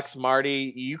 Paige, the Bucks,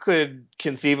 Marty. You could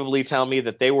conceivably tell me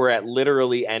that they were at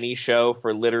literally any show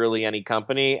for literally any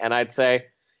company, and I'd say,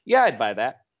 yeah, I'd buy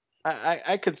that.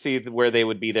 I could see where they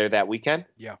would be there that weekend.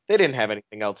 Yeah, they didn't have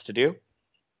anything else to do.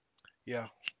 Yeah.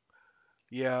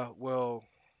 Well,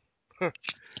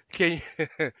 can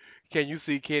you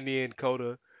see Kenny and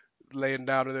Kota laying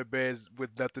down in their beds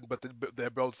with nothing but their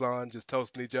belts on, just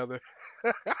toasting each other?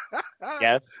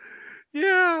 Yes.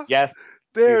 Yeah. Yes.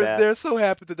 They're so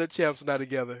happy that their champs are not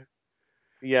together.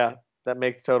 Yeah. That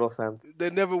makes total sense. They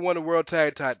never won the world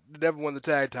tag title. They never won the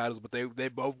tag titles, but they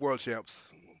both world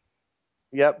champs.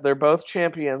 Yep, they're both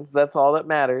champions. That's all that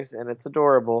matters, and it's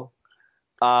adorable.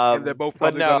 And they're both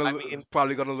but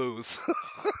probably no, gonna lose.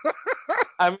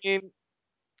 I mean,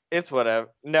 it's whatever.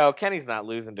 No, Kenny's not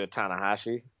losing to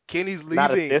Tanahashi. Kenny's leaving.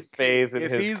 Not at this phase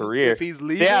in his career. If he's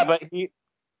leaving, yeah, but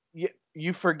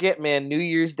you forget, man. New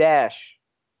Year's Dash.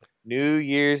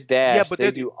 Yeah, but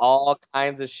they do all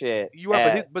kinds of shit. You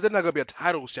are, but there's not gonna be a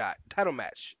title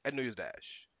match at New Year's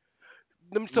Dash.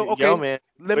 So okay, yo, man,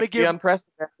 let me give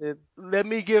unprecedented. Let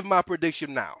me give my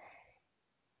prediction now.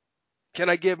 Can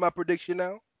I give my prediction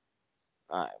now?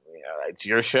 It's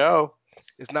your show.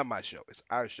 It's not my show. It's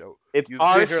our show. It's You've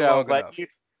our been here show, long but enough.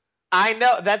 I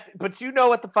know but you know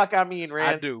what the fuck I mean,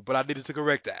 Rand. I do, but I needed to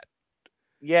correct that.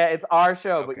 Yeah, it's our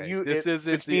show, Okay, but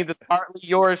which means it's partly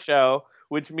your show,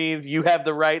 which means you have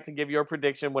the right to give your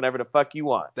prediction whenever the fuck you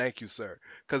want. Thank you, sir.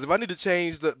 Because if I need to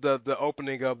change the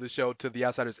opening of the show to The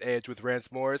Outsider's Edge with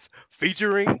Rance Morris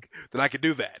featuring, then I can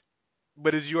do that.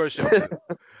 But it's your show.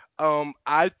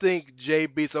 I think Jay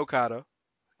beats Okada.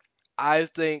 I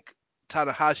think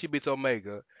Tanahashi beats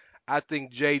Omega. I think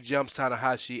Jay jumps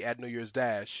Tanahashi at New Year's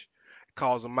Dash,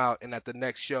 calls him out, and at the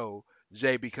next show,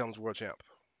 Jay becomes world champ.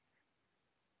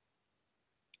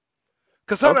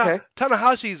 Because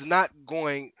Tanahashi's not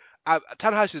going.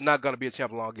 Tanahashi's not going to be a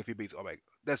champ long if he beats Omega.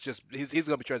 That's just he's going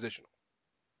to be transitional.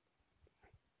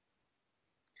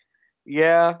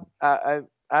 Yeah, I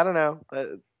don't know.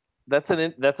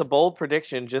 That's a bold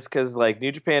prediction, just because like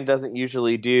New Japan doesn't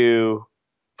usually do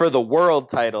for the world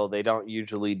title. They don't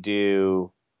usually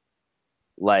do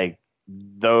like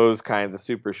those kinds of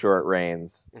super short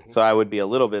reigns. Mm-hmm. So I would be a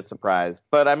little bit surprised.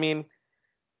 But I mean,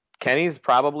 Kenny's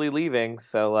probably leaving,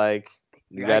 so like.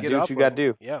 You gotta do what you gotta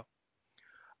do. Yeah.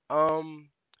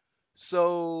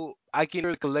 So I can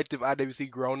hear the collective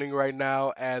IWC groaning right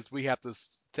now as we have to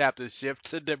tap the shift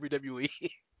to WWE.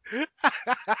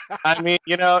 I mean,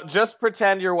 just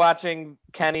pretend you're watching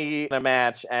Kenny in a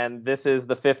match, and this is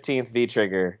the 15th V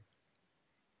trigger.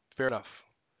 Fair enough.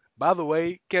 By the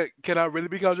way, can I really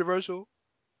be controversial?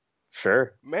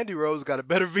 Sure. Mandy Rose got a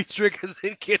better V trigger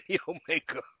than Kenny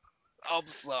Omega. I'm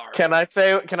sorry. Can I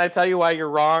tell you why you're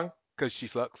wrong? Because she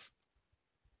sucks.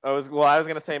 I was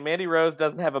going to say Mandy Rose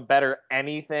doesn't have a better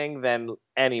anything than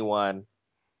anyone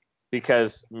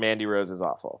because Mandy Rose is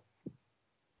awful.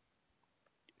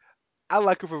 I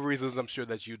like her for reasons I'm sure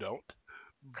that you don't.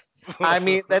 I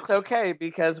mean, that's okay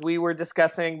because we were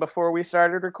discussing before we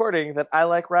started recording that I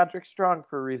like Roderick Strong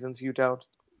for reasons you don't.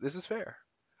 This is fair.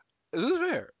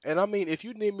 And I mean, if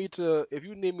you need me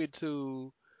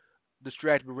to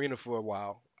distract Marina for a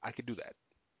while, I could do that.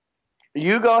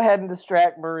 You go ahead and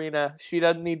distract Marina. She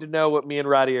doesn't need to know what me and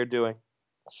Roddy are doing.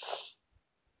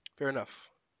 Fair enough.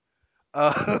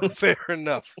 Fair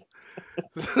enough.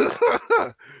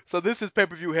 So this is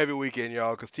pay-per-view heavy weekend,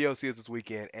 y'all, because TLC is this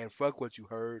weekend. And fuck what you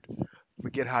heard.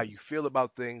 Forget how you feel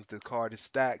about things. The card is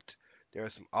stacked. There are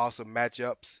some awesome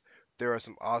matchups. There are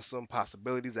some awesome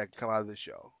possibilities that can come out of this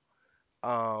show.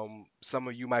 Some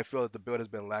of you might feel that the build has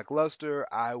been lackluster.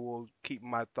 I will keep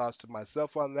my thoughts to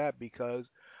myself on that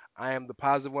because I am the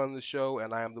positive one on the show,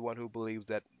 and I am the one who believes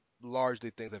that largely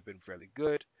things have been fairly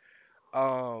good.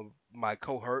 My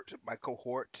cohort,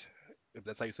 if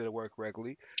that's how you say the word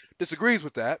correctly, disagrees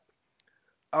with that.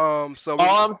 All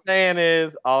I'm saying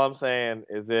is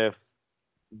if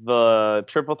the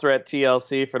triple threat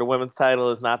TLC for the women's title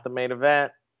is not the main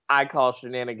event, I call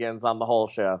shenanigans on the whole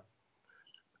show.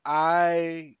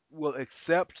 I will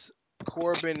accept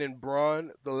Corbin and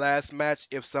Braun the last match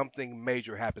if something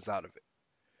major happens out of it.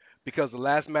 Because the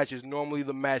last match is normally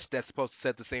the match that's supposed to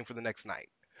set the scene for the next night.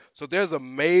 So there's a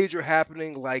major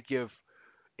happening, like if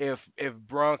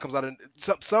Braun comes out and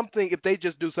something, if they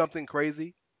just do something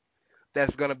crazy,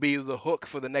 that's gonna be the hook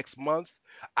for the next month,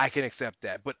 I can accept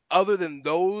that. But other than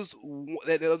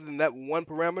that one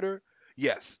parameter,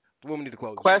 yes, the women need to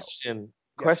close.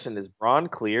 Question: Is Braun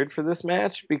cleared for this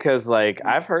match? Because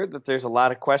I've heard that there's a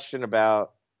lot of question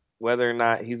about whether or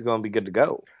not he's going to be good to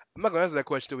go. I'm not going to answer that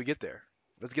question till we get there.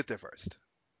 Let's get there first.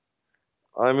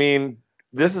 I mean,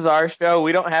 this is our show.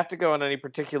 We don't have to go in any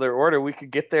particular order. We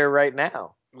could get there right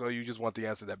now. Well, you just want the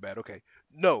answer that bad. Okay.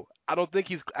 No, I don't think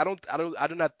he's. I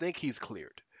do not think he's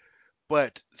cleared.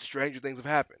 But stranger things have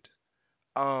happened.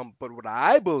 But what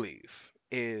I believe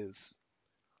is,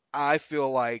 I feel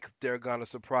like they're gonna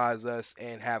surprise us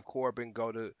and have Corbin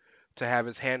go to have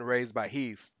his hand raised by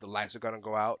Heath. The lights are gonna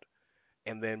go out,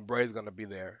 and then Bray's gonna be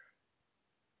there,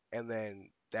 and then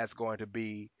that's going to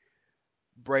be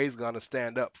Bray's gonna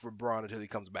stand up for Braun until he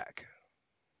comes back.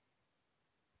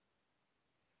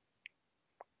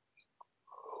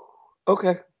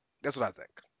 Okay. That's what I think.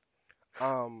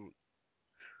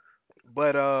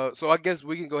 But so I guess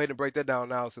we can go ahead and break that down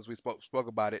now since we spoke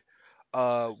about it.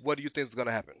 What do you think is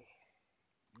gonna happen?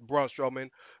 Braun Strowman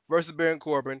versus Baron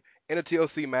Corbin in a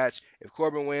TLC match. If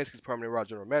Corbin wins, he's permanent Raw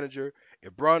General Manager.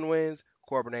 If Braun wins,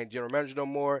 Corbin ain't General Manager no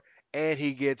more, and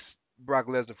he gets Brock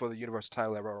Lesnar for the Universal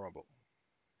title at Royal Rumble.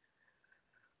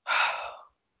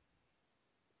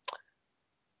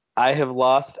 I have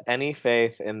lost any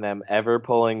faith in them ever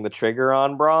pulling the trigger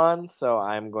on Braun, so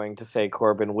I'm going to say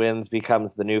Corbin wins,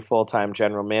 becomes the new full-time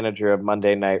general manager of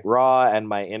Monday Night Raw, and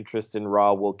my interest in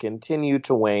Raw will continue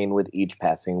to wane with each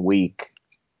passing week.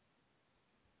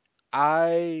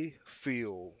 I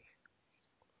feel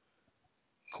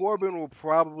Corbin will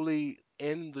probably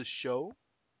end the show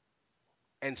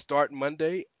and start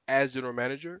Monday as general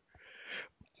manager,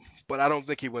 but I don't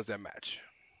think he wins that match.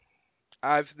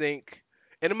 I think,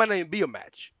 and it might not even be a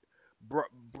match.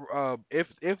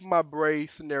 If my Bray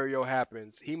scenario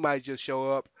happens, he might just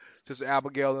show up, Sister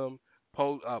Abigail him,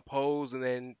 pose, and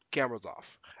then cameras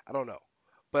off. I don't know,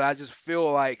 but I just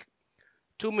feel like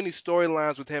too many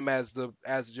storylines with him as the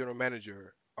general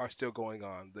manager are still going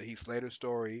on. The Heath Slater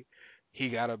story, he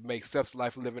got to make Steph's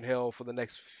life live in hell for the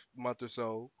next month or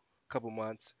so, couple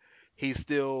months. He's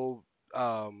still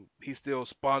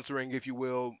sponsoring, if you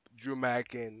will, Drew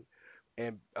Mack and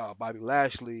Bobby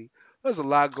Lashley. There's a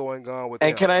lot going on with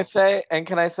And him. can I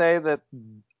say that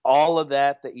all of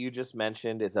that you just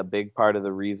mentioned is a big part of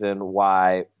the reason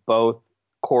why both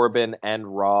Corbin and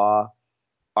Raw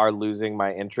are losing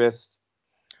my interest.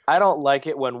 I don't like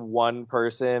it when one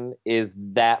person is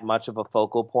that much of a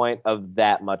focal point of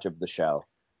that much of the show.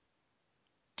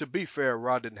 To be fair,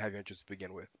 Raw didn't have interest to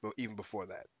begin with, but even before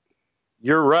that.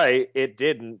 You're right, it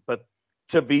didn't, but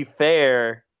to be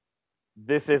fair,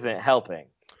 this isn't helping.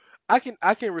 I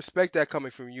can respect that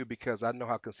coming from you because I know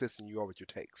how consistent you are with your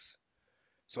takes.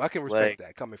 So I can respect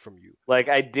that coming from you. Like,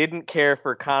 I didn't care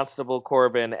for Constable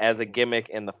Corbin as a gimmick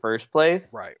in the first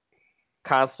place. Right.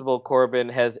 Constable Corbin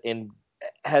has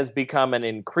become an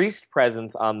increased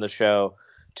presence on the show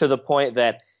to the point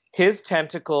that his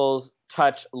tentacles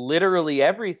touch literally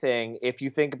everything. If you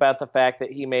think about the fact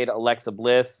that he made Alexa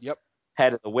Bliss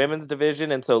head of the women's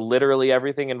division, and so literally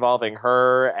everything involving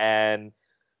her and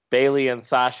Bayley and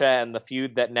Sasha and the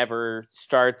feud that never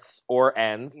starts or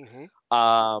ends,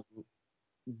 a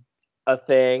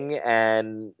thing,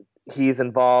 and he's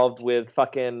involved with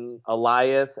fucking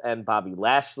Elias and Bobby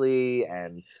Lashley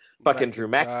and fucking Drew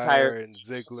McIntyre and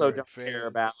Ziggler, so don't care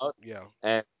about,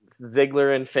 and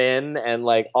Ziggler and Finn and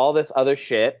like all this other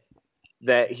shit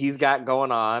that he's got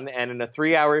going on. And in a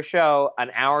 3-hour show,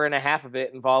 an hour and a half of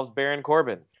it involves Baron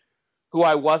Corbin, who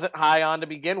I wasn't high on to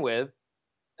begin with.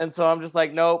 And so I'm just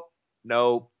like, nope.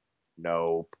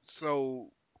 So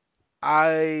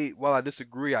while I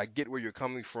disagree, I get where you're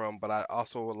coming from, but I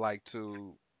also would like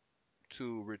to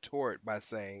retort by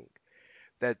saying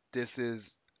that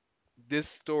this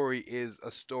story is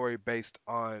a story based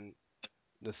on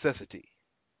necessity.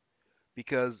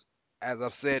 Because as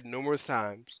I've said numerous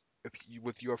times,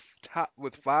 with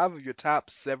 5 of your top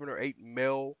 7 or 8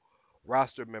 male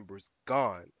roster members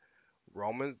gone,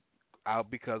 Roman's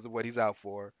out because of what he's out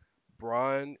for.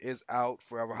 Braun is out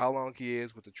forever how long he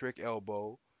is with the trick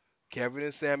elbow. Kevin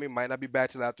and Sammy might not be back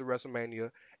till after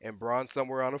WrestleMania, and Braun's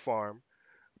somewhere on a farm.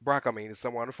 Brock, is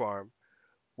somewhere on a farm.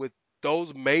 With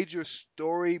those major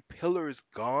story pillars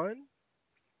gone,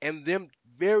 and them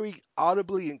very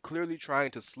audibly and clearly trying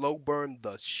to slow burn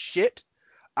the shit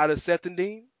out of Seth and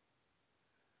Dean,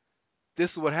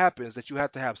 this is what happens, that you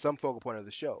have to have some focal point of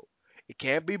the show. It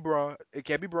can't be Braun, it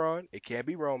can't be Roman, it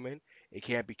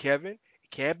can't be Kevin,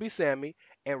 it can't be Sammy,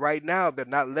 and right now they're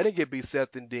not letting it be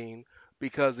Seth and Dean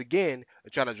because, again, they're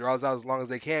trying to draw us out as long as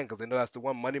they can because they know that's the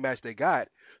one money match they got.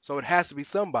 So it has to be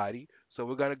somebody. So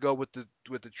we're going to go with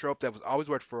the trope that was always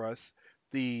worked for us,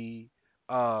 the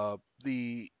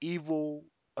evil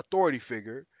authority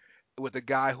figure with a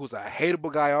guy who's a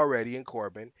hateable guy already in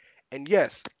Corbin. And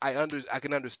yes, I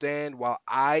can understand while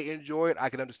I enjoy it, I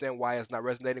can understand why it's not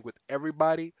resonating with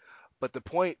everybody. But the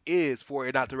point is for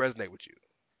it not to resonate with you.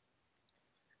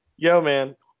 Yo,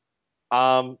 man,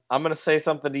 I'm gonna say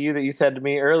something to you that you said to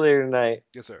me earlier tonight.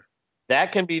 Yes, sir.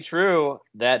 That can be true.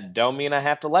 That don't mean I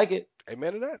have to like it.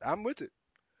 Amen to that. I'm with it.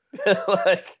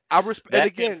 Like, I respect. And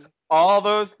again, all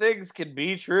those things can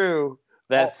be true.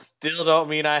 That still don't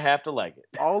mean I have to like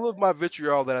it. All of my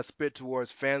vitriol that I spit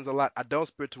towards fans a lot, I don't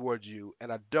spit towards you,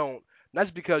 and I don't, not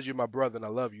just because you're my brother and I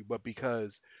love you, but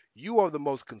because you are the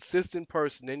most consistent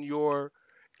person in your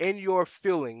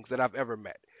feelings that I've ever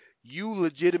met. You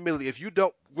legitimately, if you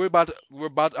don't, I'm about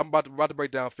to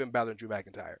break down Finn Balor and Drew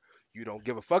McIntyre. You don't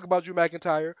give a fuck about Drew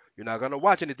McIntyre. You're not going to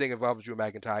watch anything involving Drew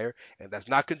McIntyre, and that's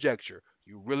not conjecture.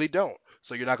 You really don't.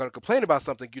 So you're not going to complain about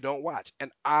something you don't watch.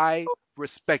 And I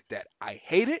respect that. I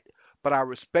hate it, but I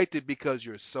respect it because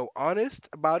you're so honest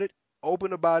about it,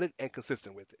 open about it, and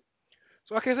consistent with it.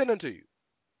 So I can't say nothing to you.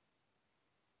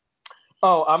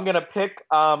 Oh, I'm gonna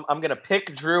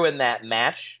pick Drew in that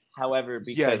match. However,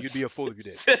 because Yeah, you'd be a fool if you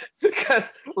did.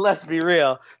 Because let's be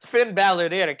real, Finn Balor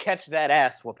there to catch that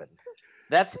ass whooping.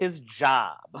 That's his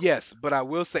job. Yes, but I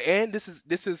will say, and this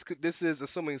is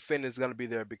assuming Finn is going to be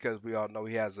there because we all know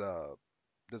he has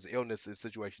there's an illness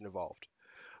situation involved.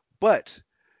 But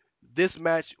this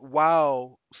match,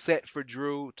 while set for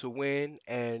Drew to win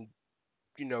and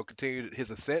continue his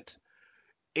ascent,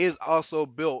 is also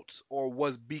built or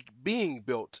was being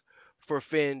built for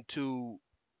Finn to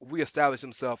reestablish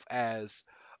himself as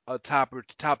a top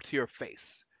tier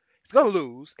face. He's gonna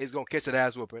lose. He's gonna catch an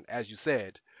ass whooping, as you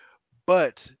said.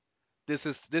 But this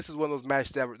is one of those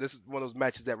matches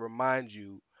that remind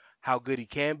you how good he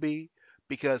can be,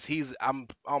 because I'm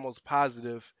almost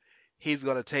positive he's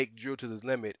gonna take Drew to his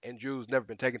limit, and Drew's never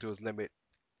been taken to his limit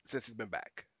since he's been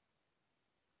back.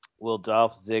 Will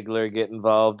Dolph Ziggler get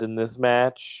involved in this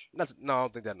match? No, I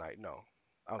don't think that night. No.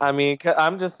 I mean,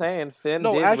 I'm just saying, Finn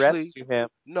did rescue him.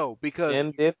 No, because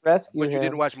Finn did rescue him. But you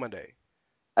didn't watch Monday.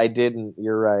 I didn't.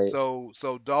 You're right. So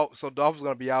Dolph is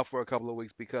going to be out for a couple of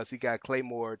weeks because he got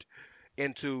claymored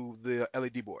into the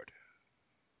LED board.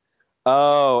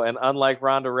 Oh, and unlike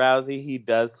Ronda Rousey, he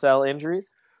does sell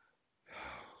injuries?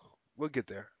 We'll get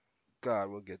there. God,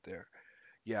 we'll get there.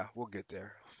 Yeah, we'll get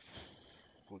there.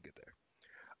 We'll get there.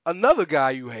 Another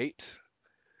guy you hate.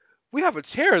 We have a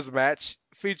chairs match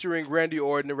featuring Randy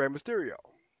Orton and Rey Mysterio.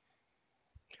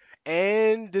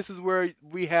 And this is where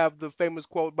we have the famous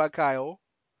quote by Kyle.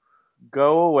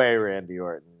 Go away, Randy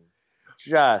Orton.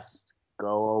 Just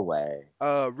go away.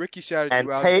 Ricky shouted and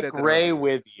you out. And take Rey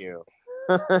with you.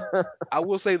 I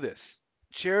will say this.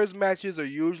 Chairs matches are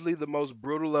usually the most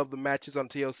brutal of the matches on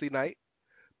TLC night.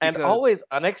 And always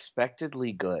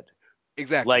unexpectedly good.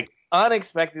 Exactly. Like,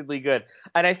 unexpectedly good.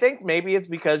 And I think maybe it's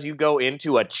because you go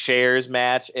into a chairs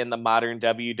match in the modern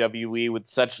WWE with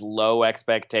such low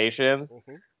expectations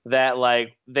that,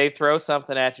 like, they throw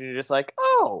something at you and you're just like,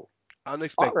 oh,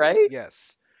 unexpected. All right.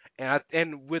 Yes.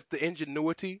 And with the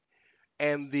ingenuity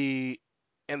and the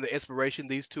inspiration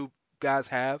these two guys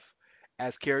have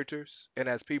as characters and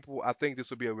as people, I think this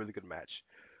would be a really good match.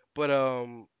 But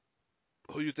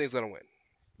who you think's gonna win?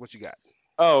 What you got?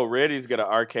 Oh, Randy's going to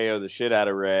RKO the shit out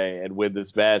of Rey and win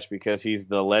this match because he's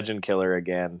the legend killer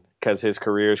again, because his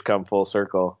career's come full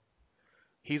circle.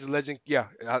 He's a legend. Yeah,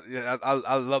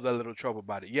 I love that little trope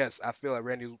about it. Yes, I feel like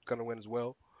Randy's going to win as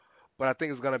well, but I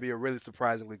think it's going to be a really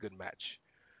surprisingly good match.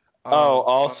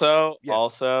 Also,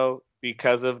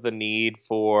 because of the need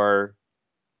for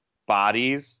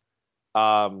bodies,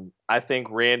 I think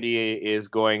Randy is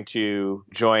going to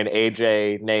join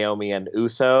AJ, Naomi, and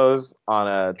Usos on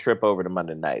a trip over to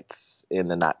Monday Nights in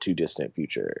the not too distant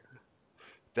future.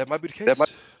 That might be the case.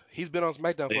 He's been on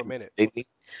SmackDown for a minute.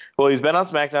 Well, he's been on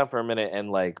SmackDown for a minute,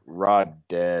 and like Raw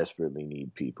desperately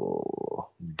need people,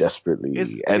 desperately.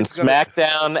 And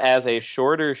SmackDown as a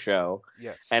shorter show,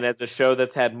 yes, and as a show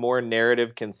that's had more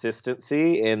narrative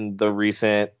consistency in the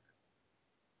recent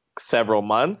several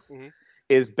months.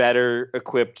 Is better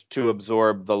equipped to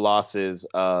absorb the losses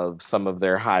of some of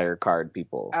their higher card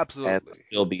people. Absolutely. And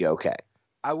still be okay.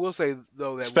 I will say,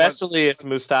 though, that especially if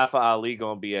Mustafa Ali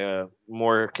going to be a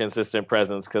more consistent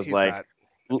presence, because, like,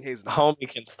 homie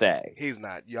can stay. He's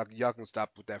not. Y'all can stop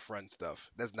with that front stuff.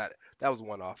 That was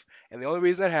one off. And the only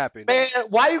reason that happened... Man,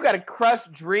 why you got to crush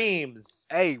dreams?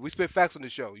 Hey, we spit facts on the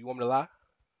show. You want me to lie?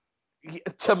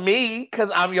 To me,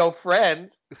 because I'm your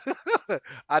friend.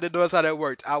 I didn't know that's how that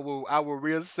worked. I will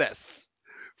reassess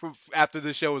after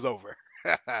the show is over.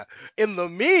 In the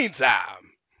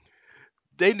meantime,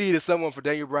 they needed someone for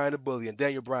Daniel Bryan to bully, and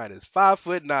Daniel Bryan is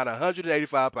 5'9",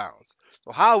 185 pounds.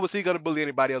 So how was he going to bully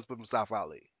anybody else but Mustafa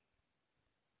Ali?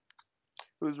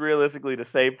 Who's realistically the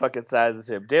same fucking size as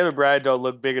him. Daniel Bryan don't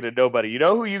look bigger than nobody. You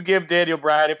know who you give Daniel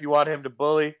Bryan if you want him to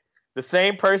bully? The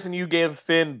same person you give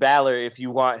Finn Balor if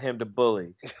you want him to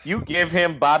bully. You give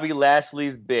him Bobby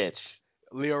Lashley's bitch.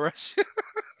 Leo Rush.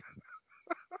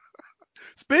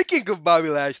 Speaking of Bobby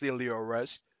Lashley and Leo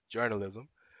Rush, journalism,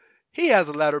 he has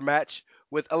a ladder match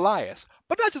with Elias.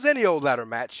 But not just any old ladder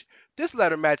match. This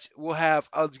ladder match will have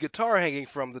a guitar hanging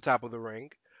from the top of the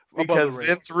ring. Because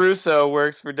Vince Russo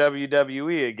works for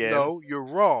WWE again. No, you're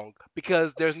wrong.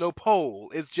 Because there's no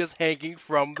pole. It's just hanging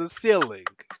from the ceiling.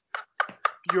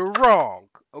 You're wrong.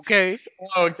 Okay,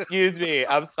 Oh, excuse me.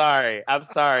 I'm sorry.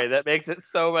 That makes it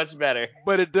so much better.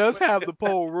 but it does have the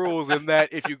pole rules in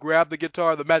that if you grab the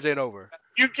guitar, the match ain't over.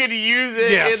 You can use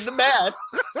it Yeah. in the match.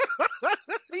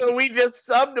 So we just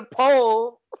subbed a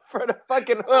pole for the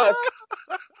fucking hook.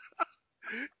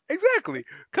 Exactly,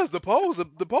 because the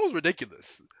pole's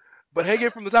ridiculous. But hanging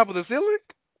from the top of the ceiling,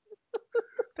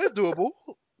 that's doable.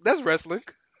 That's wrestling.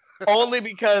 only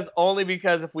because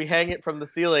if we hang it from the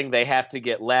ceiling, they have to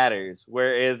get ladders.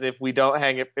 Whereas if we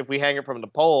hang it from the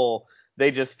pole,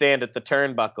 they just stand at the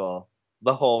turnbuckle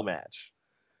the whole match.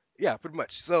 Yeah, pretty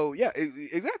much. So yeah,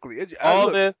 exactly.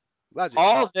 All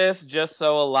logic. this just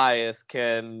so Elias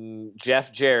can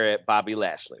Jeff Jarrett Bobby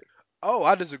Lashley. Oh,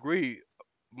 I disagree,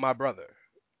 my brother.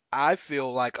 I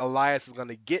feel like Elias is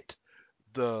gonna get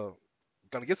the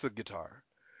guitar,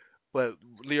 but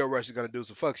Leo Rush is gonna do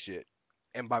some fuck shit,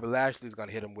 and Bobby Lashley is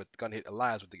gonna hit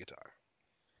Elias with the guitar.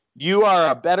 You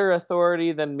are a better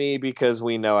authority than me because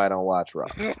we know I don't watch Raw.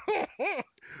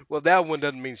 Well, that one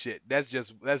doesn't mean shit. That's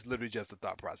literally just a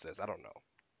thought process. I don't know.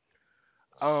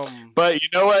 But you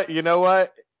know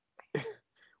what?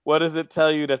 What does it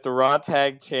tell you that the Raw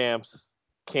Tag Champs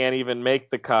can't even make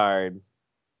the card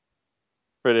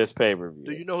for this pay-per-view?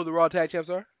 Do you know who the Raw Tag Champs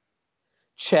are?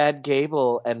 Chad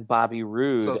Gable and Bobby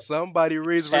Roode. So somebody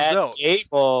reads Chad results.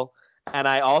 Gable, and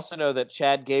I also know that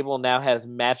Chad Gable now has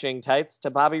matching tights to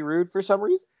Bobby Roode for some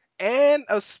reason. And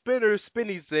a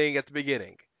spinny thing at the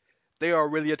beginning. They are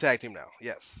really a tag team now.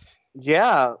 Yes.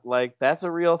 Yeah, like that's a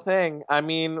real thing. I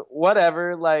mean,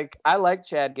 whatever. Like I like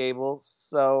Chad Gable,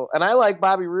 and I like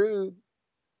Bobby Roode.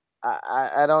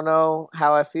 I don't know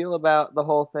how I feel about the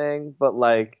whole thing, but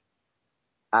like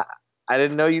I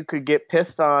didn't know you could get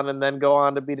pissed on and then go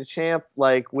on to be the champ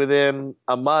like within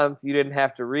a month. You didn't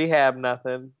have to rehab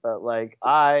nothing, but like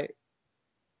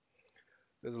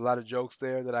there's a lot of jokes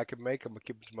there that I can make. I'm gonna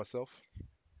keep it to myself.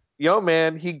 Yo,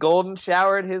 man, he golden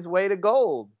showered his way to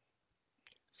gold.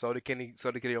 So did Kenny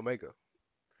Omega.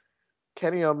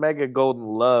 Kenny Omega golden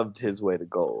loved his way to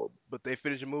gold. But they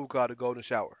finished a move called the Golden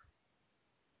Shower.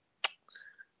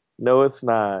 No, it's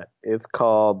not. It's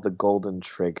called the Golden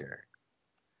Trigger.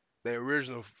 The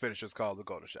original finish is called the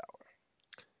Golden Shower.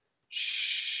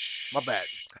 Shh. My bad.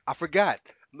 I forgot.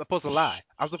 I'm supposed to lie.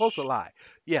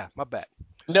 Yeah, my bad.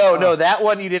 No, that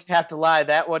one you didn't have to lie.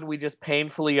 That one we just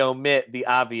painfully omit the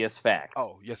obvious fact.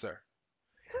 Oh, yes, sir.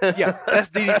 Yeah,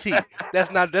 that's DDT.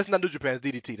 That's not New Japan's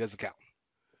DDT. Doesn't count.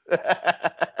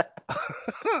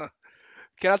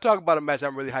 Can I talk about a match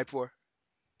I'm really hyped for?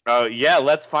 Oh yeah,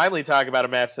 let's finally talk about a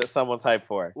match that someone's hyped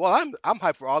for. Well, I'm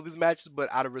hyped for all these matches, but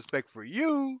out of respect for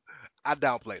you, I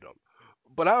downplayed them.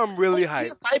 But I'm really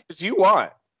hyped. As hype as you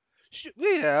want.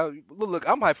 Yeah, look,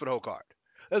 I'm hyped for the whole card.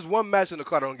 There's one match in the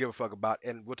card I don't give a fuck about,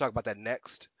 and we'll talk about that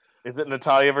next. Is it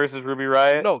Natalya versus Ruby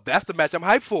Riott? No, that's the match I'm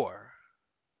hyped for.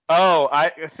 Oh,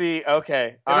 I see.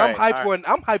 Okay, I'm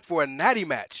hyped for a natty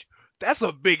match. That's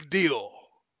a big deal.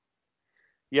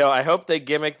 Yo, I hope they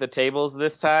gimmick the tables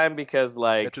this time because,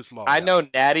 like, they're too small. I know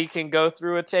Natty can go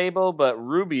through a table, but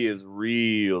Ruby is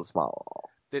real small.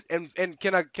 And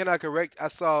can I correct? I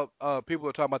saw people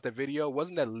were talking about that video.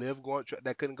 Wasn't that Liv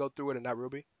that couldn't go through it and not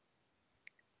Ruby?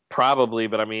 Probably,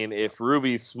 but I mean, if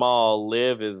Ruby's small,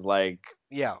 Liv is like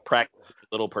practically a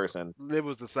little person. Liv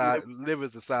is the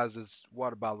size of this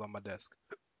water bottle on my desk.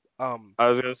 I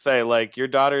was gonna say, like, your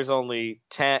daughter's only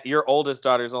 10. Your oldest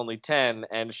daughter's only 10,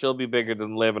 and she'll be bigger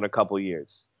than Liv in a couple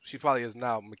years. She probably is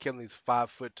now. McKinley's 5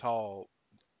 foot tall,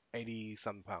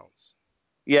 80-something pounds.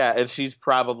 Yeah, and she's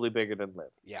probably bigger than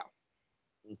Liv. Yeah.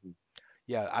 Mm-hmm.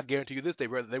 Yeah, I guarantee you this: they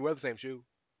wear the same shoe.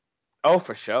 Oh,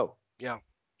 for sure. Yeah.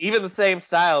 Even the same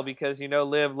style because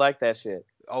Liv like that shit.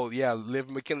 Oh yeah, Liv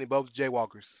and McKinley both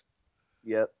jaywalkers.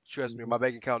 Yep. Trust me, my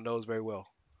bank account knows very well.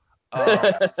 I'm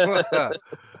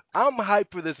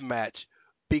hyped for this match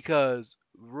because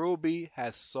Ruby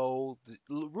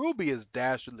is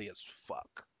dastardly as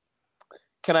fuck.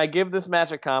 Can I give this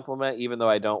match a compliment even though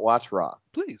I don't watch Raw?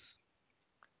 Please.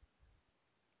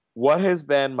 What has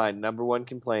been my number one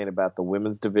complaint about the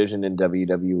women's division in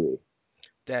WWE?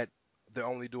 That they're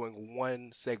only doing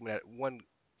one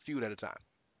feud at a time.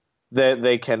 That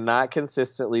they cannot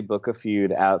consistently book a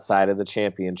feud outside of the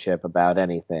championship about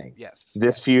anything. Yes.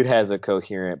 This feud has a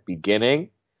coherent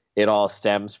beginning. It all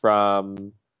stems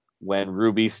from when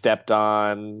Ruby stepped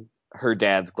on her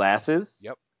dad's glasses.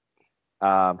 Yep.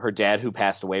 Her dad who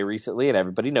passed away recently, and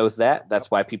everybody knows that. That's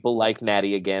why people like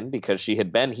Natty again, because she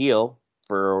had been heel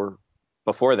for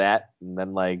before that. And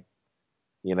then,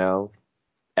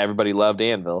 everybody loved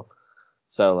Anvil.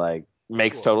 So,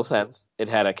 makes total sense. It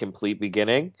had a complete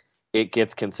beginning. It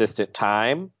gets consistent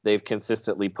time. They've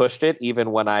consistently pushed it,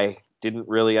 even when I didn't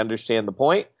really understand the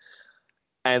point.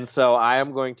 And so I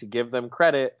am going to give them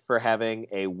credit for having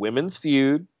a women's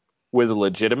feud with a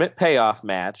legitimate payoff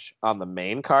match on the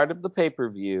main card of the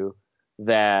pay-per-view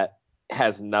that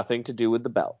has nothing to do with the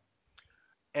belt.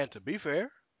 And to be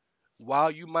fair, while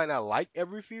you might not like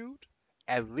every feud,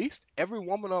 at least every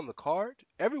woman on the card,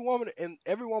 every woman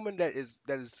that is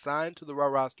signed to the Raw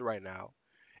roster right now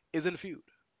is in a feud.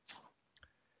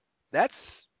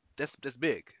 That's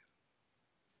big.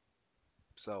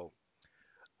 So,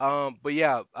 but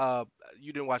yeah,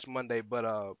 you didn't watch Monday,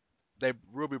 but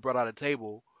Ruby brought out a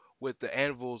table with the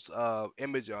Anvil's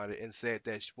image on it and said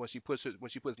that when she puts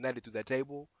Natty through that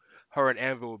table, her and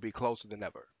Anvil will be closer than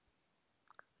ever.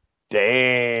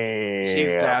 Damn.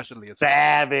 She's dastardly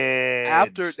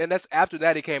savage. That's after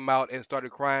Natty came out and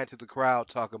started crying to the crowd,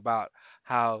 talking about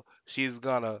how she's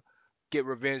gonna get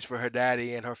revenge for her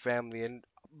daddy and her family and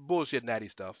bullshit Natty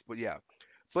stuff. But yeah.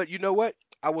 But you know what?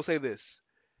 I will say this.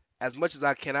 As much as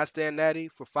I cannot stand Natty,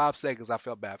 for 5 seconds I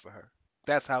felt bad for her.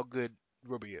 That's how good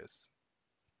Ruby is.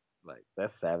 Like,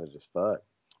 that's savage as fuck.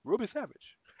 Ruby's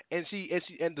savage. And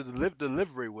the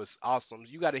delivery was awesome.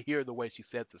 You got to hear the way she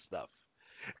said the stuff.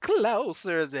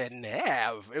 Closer than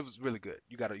Nav. It was really good.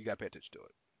 You got to pay attention to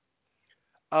it.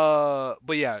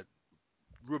 But yeah,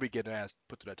 Ruby getting her ass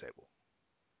put to that table.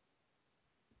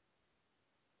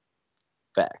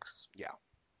 Facts. Yeah.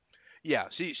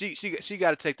 She got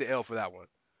to take the L for that one.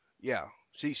 Yeah.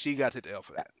 She got to take the L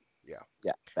for that. Yeah.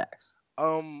 Yeah. Facts.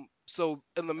 So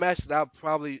in the match that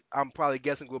I'm probably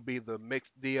guessing will be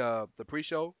the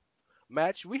pre-show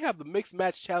match. We have the mixed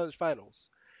match challenge finals,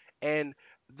 and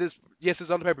it's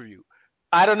on the pay-per-view.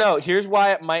 I don't know. Here's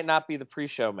why it might not be the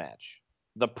pre-show match.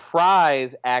 The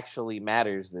prize actually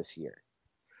matters this year.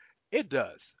 It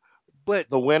does, but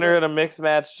the winner of the mixed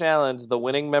match challenge, the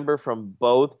winning member from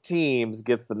both teams,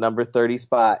 gets the number 30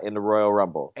 spot in the Royal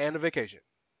Rumble and a vacation.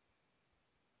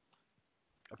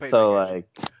 So vacation.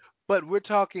 But we're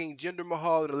talking Jinder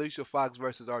Mahal and Alicia Fox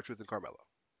versus R-Truth and Carmella.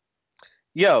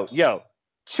 Yo.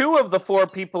 2 of the 4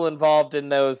 people involved in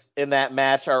that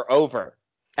match are over.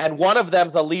 And one of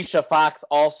them's Alicia Fox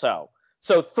also.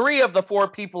 So 3 of the 4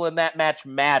 people in that match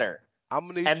matter.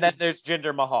 Then there's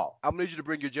Jinder Mahal. I'm going to need you to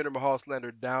bring your Jinder Mahal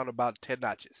slander down about 10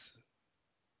 notches.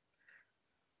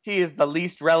 He is the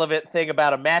least relevant thing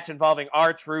about a match involving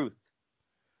R-Truth.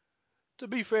 To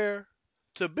be fair,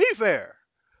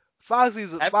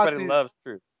 Everybody loves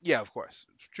Truth. Yeah, of course.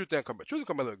 Truth and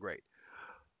Carmella are great.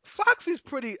 Foxy's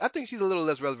pretty. I think she's a little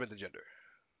less relevant than Jinder.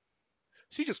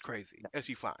 She's just crazy, and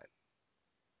she's fine.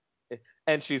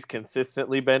 And she's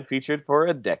consistently been featured for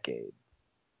a decade.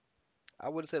 I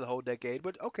wouldn't say the whole decade,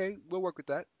 but okay, we'll work with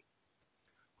that.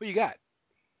 What you got?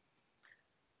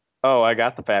 Oh, I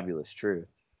got the Fabulous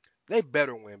Truth. They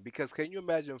better win, because can you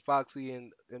imagine Foxy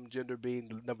and Jinder being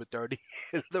the number 30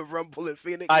 in the Rumble in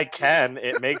Phoenix? I can.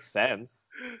 It makes sense.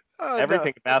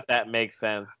 Everything about that makes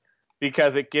sense,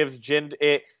 because it gives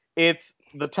Jinder. It's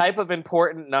the type of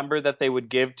important number that they would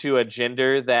give to a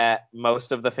Jinder that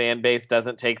most of the fan base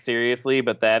doesn't take seriously,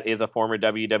 but that is a former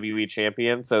WWE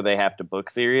champion, so they have to book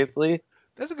seriously.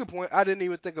 That's a good point. I didn't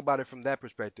even think about it from that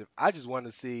perspective. I just want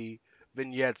to see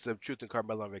vignettes of Truth and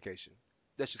Carmella on vacation.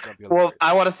 That's just gonna be hilarious. Well,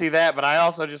 I want to see that, but I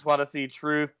also just want to see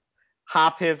Truth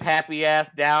hop his happy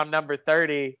ass down number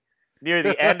 30 near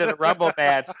the end of the Rumble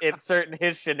match, inserting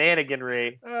his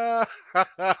shenaniganry.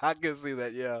 I can see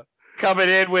that, yeah. Coming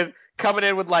in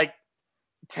with like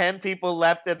 10 people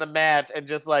left in the match and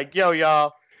just like, yo,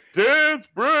 y'all, dance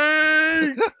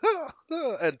break,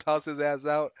 and toss his ass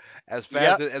out as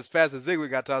fast as Ziggler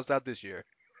got tossed out this year.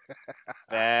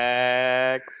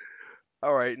 Facts.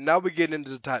 All right, now we're getting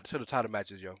into the title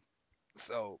matches, yo.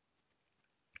 So,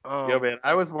 yo, man,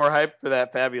 I was more hyped for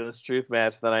that Fabulous Truth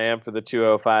match than I am for the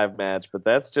 205 match, but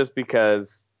that's just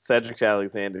because Cedric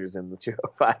Alexander's in the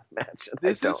 205 match.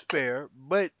 This is fair,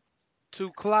 but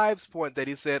to Clive's point that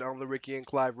he said on the Ricky and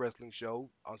Clive Wrestling Show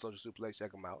on Social Suplex,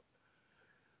 check him out.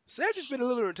 Cedric's been a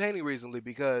little entertaining recently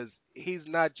because he's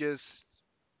not just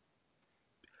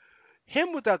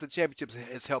him without the championships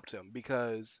has helped him,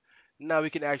 because now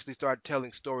he can actually start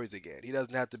telling stories again. He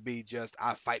doesn't have to be just,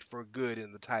 I fight for good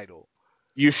in the title.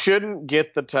 You shouldn't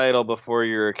get the title before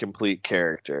you're a complete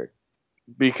character,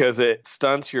 because it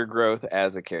stunts your growth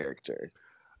as a character.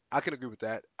 I can agree with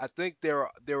that. I think there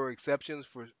were exceptions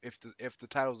for if the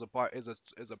title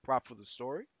is a prop for the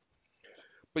story.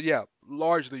 But yeah,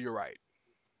 largely you're right.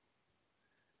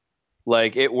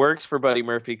 Like, it works for Buddy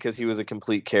Murphy because he was a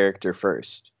complete character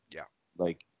first. Yeah.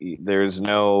 Like, there's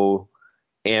no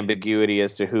ambiguity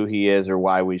as to who he is or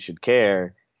why we should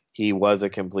care. He was a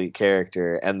complete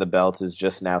character, and the belt is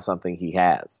just now something he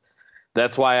has.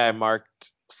 That's why I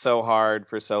marked so hard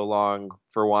for so long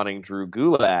for wanting Drew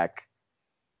Gulak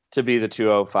to be the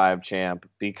 205 champ,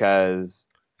 because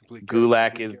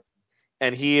Gulak is,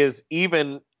 and he is,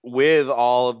 even with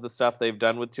all of the stuff they've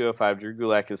done with 205, Drew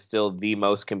Gulak is still the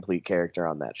most complete character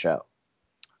on that show.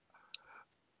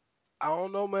 I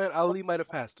don't know, man. Ali might have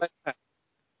passed him.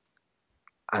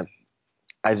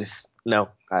 I just no.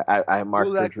 I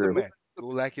marked for Drew.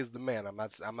 Gulak is the man. I'm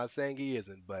not saying he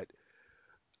isn't, but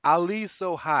Ali's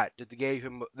so hot that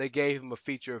they gave him a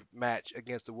feature match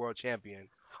against the world champion.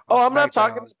 Oh, I'm not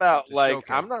talking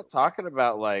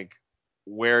about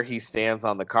where he stands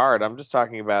on the card. I'm just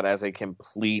talking about as a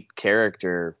complete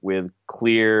character with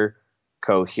clear,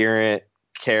 coherent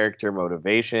character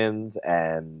motivations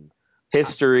and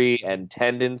history and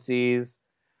tendencies.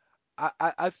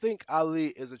 I think Ali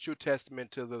is a true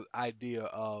testament to the idea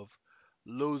of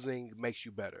losing makes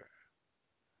you better.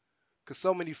 Because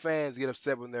so many fans get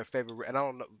upset when their favorite, and I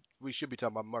don't know, we should be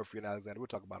talking about Murphy and Alexander. We'll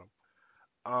talk about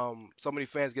them. So many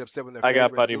fans get upset when their favorite. I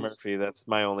got Buddy Murphy. That's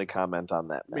my only comment on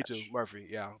that match. Me too, Murphy.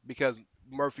 Yeah, because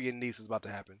Murphy and Nice is about to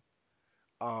happen.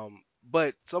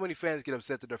 But so many fans get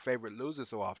upset that their favorite loses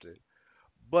so often.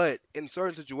 But in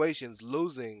certain situations,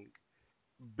 losing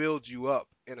builds you up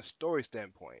in a story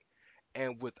standpoint.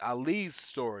 And with Ali's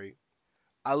story,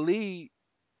 Ali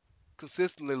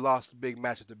consistently lost big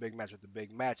match after big match after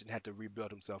big match and had to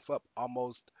rebuild himself up,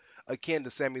 almost akin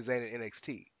to Sami Zayn in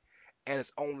NXT. And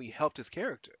it's only helped his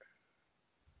character.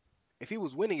 If he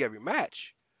was winning every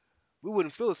match, we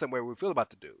wouldn't feel the same way we feel about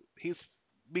the dude.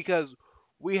 Because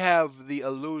we have the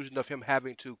illusion of him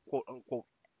having to quote unquote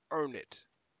earn it.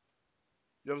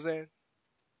 You know what I'm saying?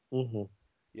 Mm-hmm.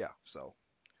 Yeah. So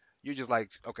you're just like,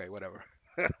 okay, whatever.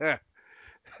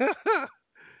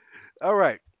 All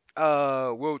right.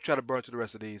 We'll try to burn through the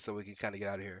rest of these so we can kind of get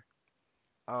out of here.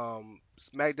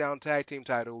 SmackDown Tag Team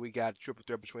title, we got triple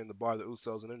threat between the Bar, the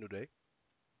Usos, and the New Day.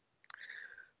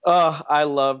 I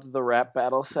loved the rap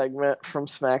battle segment from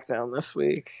SmackDown this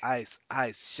week. Ice,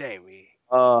 Shamey.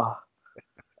 God,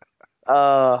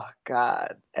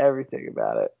 everything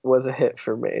about it was a hit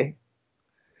for me.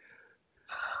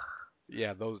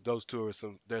 Yeah, those two are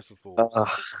they're some fools.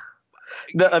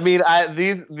 No, I mean,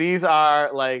 these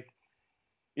are like,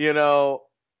 you know,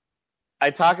 I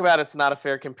talk about it's not a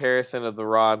fair comparison of the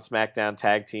Raw and SmackDown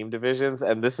tag team divisions,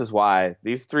 and this is why.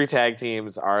 These three tag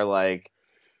teams are like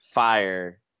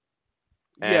fire.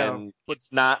 And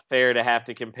it's not fair to have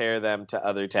to compare them to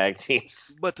other tag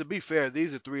teams. But to be fair,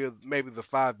 these are three of maybe the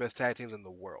 5 best tag teams in the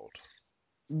world.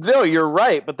 No, you're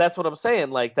right, but that's what I'm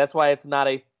saying. Like, that's why it's not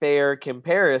a fair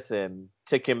comparison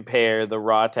to compare the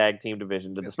Raw tag team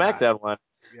division to the SmackDown one.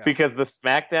 Yeah. Because the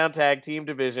SmackDown tag team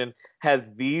division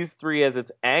has these three as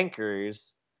its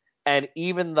anchors, and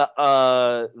even the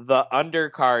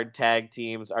undercard tag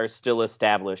teams are still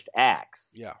established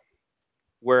acts. Yeah.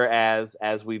 Whereas,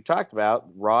 as we've talked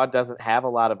about, Raw doesn't have a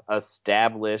lot of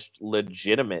established,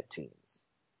 legitimate teams.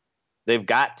 They've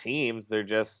got teams, they're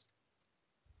just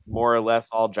more or less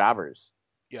all jobbers.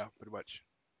 Yeah, pretty much.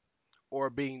 Or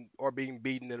being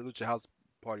beaten in Lucha House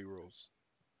Party rules.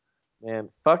 Man,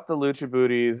 fuck the Lucha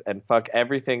Booties and fuck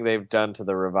everything they've done to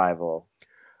the Revival.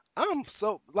 I'm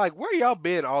so, like, where y'all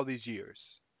been all these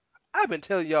years? I've been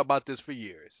telling y'all about this for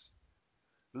years.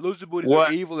 The Lucha Booties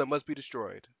are evil and must be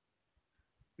destroyed.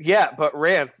 Yeah, but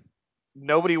Rance,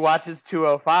 nobody watches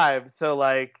 205, so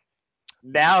like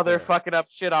now they're fucking up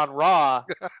shit on Raw.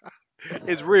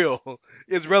 It's real.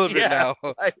 It's relevant now.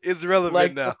 It's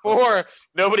relevant now. Before,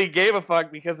 nobody gave a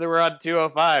fuck because they were on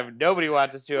 205. Nobody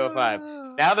watches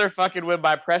 205. Now they're fucking with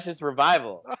my precious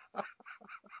Revival.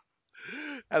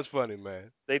 That's funny,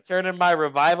 man. They turning my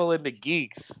Revival into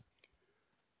geeks.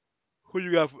 Who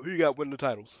you got winning the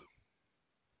titles?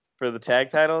 For the tag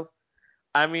titles?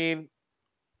 I mean,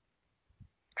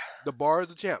 the Bar are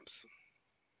the champs.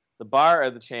 The Bar are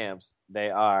the champs. They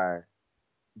are.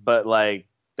 But, like,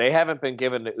 they haven't been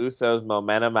given the Usos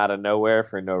momentum out of nowhere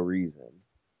for no reason.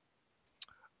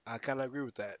 I kind of agree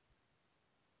with that.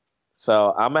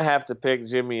 So I'm going to have to pick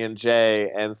Jimmy and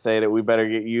Jay and say that we better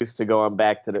get used to going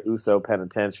back to the Uso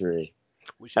Penitentiary.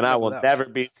 And I will never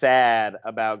be sad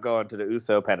about going to the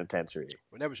Uso Penitentiary.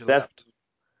 We never should have left.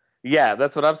 Yeah,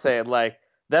 that's what I'm saying. Like,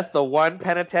 that's the one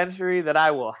penitentiary that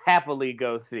I will happily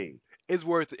go see. It's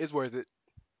worth it. It's worth it.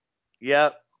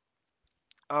 Yep.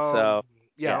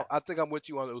 Yeah, I think I'm with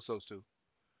you on the Usos too.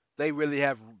 They really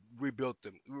have rebuilt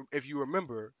them. If you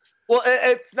remember. Well,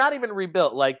 it's not even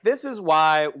rebuilt. Like, this is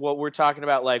why what we're talking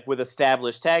about, like, with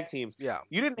established tag teams. Yeah.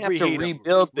 You didn't have to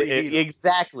rebuild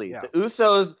exactly. Yeah. The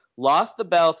Usos lost the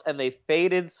belts and they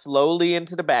faded slowly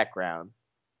into the background.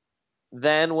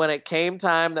 Then when it came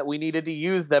time that we needed to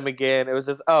use them again, it was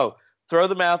just, throw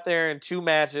them out there in 2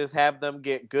 matches, have them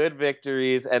get good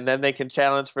victories, and then they can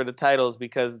challenge for the titles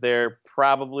because they're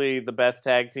probably the best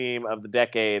tag team of the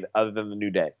decade other than the New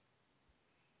Day.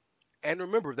 And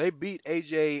remember, they beat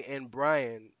AJ and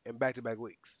Brian in back-to-back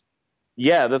weeks.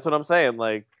 Yeah, that's what I'm saying.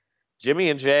 Like, Jimmy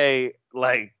and Jay,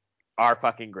 like, are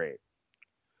fucking great.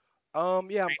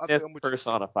 Yeah, Greatness I'm with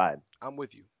personified. you. I'm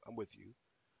with you.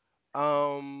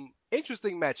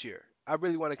 Interesting match here. I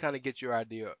really want to kind of get your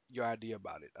idea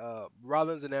about it.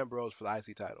 Rollins and Ambrose for the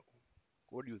IC title.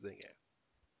 What do you think,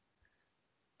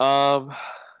 I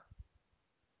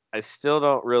still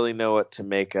don't really know what to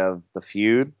make of the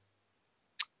feud.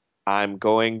 I'm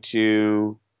going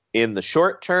to, in the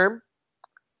short term,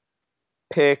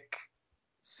 pick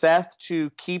Seth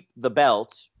to keep the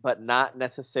belt, but not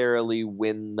necessarily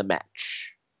win the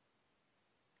match.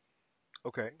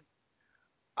 Okay.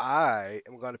 I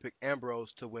am going to pick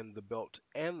Ambrose to win the belt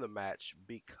and the match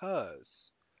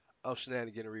because of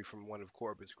shenaniganery from one of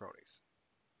Corbin's cronies.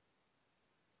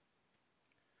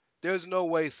 There's no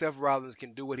way Seth Rollins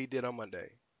can do what he did on Monday.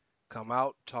 Come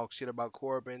out, talk shit about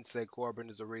Corbin, say Corbin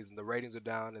is the reason the ratings are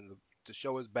down and the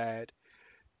show is bad.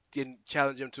 Didn't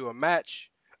challenge him to a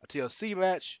match, a TLC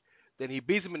match. Then he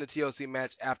beats him in the TLC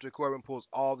match after Corbin pulls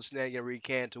all the shenaniganery he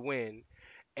can to win.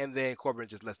 And then Corbin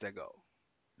just lets that go.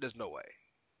 There's no way.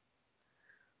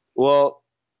 Well,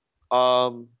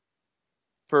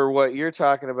 for what you're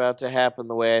talking about to happen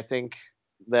the way I think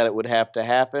that it would have to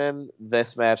happen,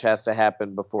 this match has to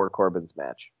happen before Corbin's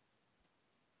match.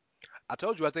 I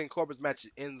told you I think Corbin's match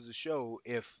ends the show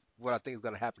if what I think is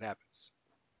going to happen happens.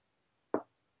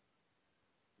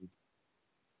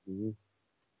 Mm-hmm.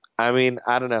 I mean,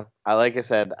 I don't know. Like I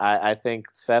said, I think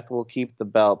Seth will keep the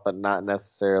belt, but not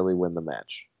necessarily win the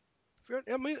match.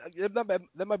 I mean,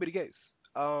 that might be the case.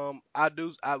 I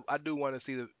do want to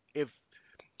see if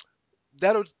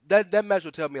that match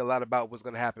will tell me a lot about what's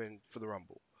going to happen for the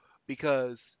Rumble,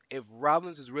 because if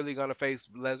Rollins is really going to face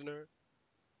Lesnar,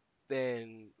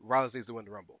 then Rollins needs to win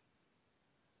the Rumble.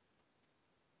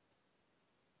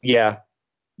 Yeah.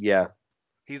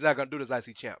 He's not going to do this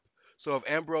IC champ. So if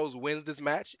Ambrose wins this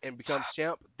match and becomes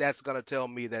champ, that's going to tell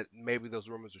me that maybe those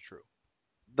rumors are true.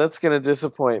 That's going to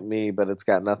disappoint me, but it's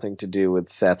got nothing to do with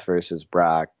Seth versus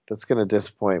Brock. That's going to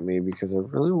disappoint me because I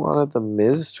really wanted The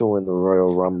Miz to win the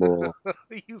Royal Rumble.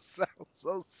 You sound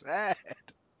so sad.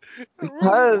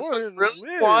 Because I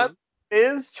really want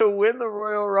Miz to win the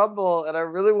Royal Rumble, and I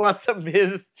really want The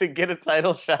Miz to get a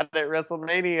title shot at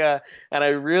WrestleMania, and I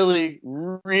really,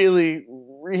 really,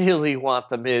 really want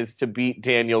The Miz to beat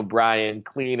Daniel Bryan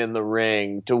clean in the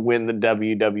ring to win the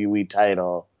WWE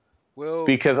title. Well,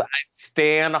 because I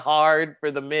stand hard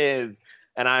for The Miz,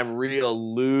 and I'm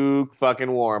real Luke fucking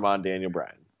warm on Daniel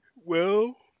Bryan.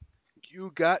 Well,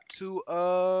 you got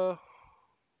to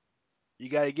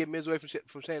get Miz away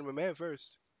from Shane McMahon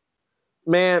first.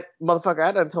 Man, motherfucker,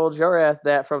 I done told your ass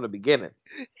that from the beginning.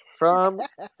 From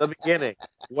the beginning.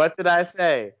 What did I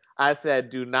say? I said,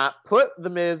 do not put The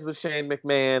Miz with Shane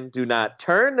McMahon. Do not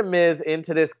turn The Miz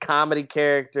into this comedy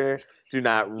character. Do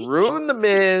not ruin The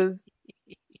Miz.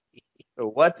 So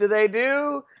what do? They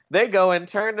go and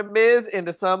turn The Miz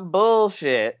into some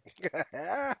bullshit.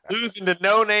 Losing to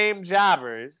no-name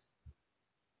jobbers.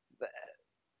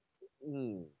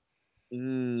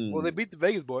 Well, they beat the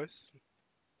Vegas boys.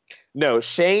 No,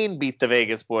 Shane beat the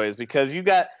Vegas boys because you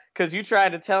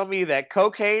tried to tell me that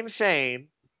Cocaine Shane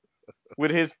with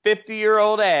his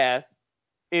 50-year-old ass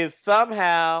is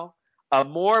somehow a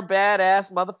more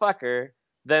badass motherfucker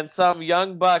than some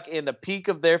young buck in the peak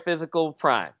of their physical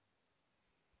prime.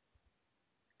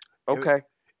 Okay.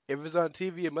 If it's on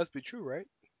TV, it must be true, right?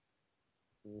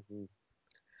 Mm-hmm.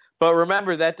 But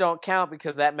remember, that don't count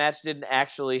because that match didn't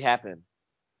actually happen.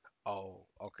 Oh,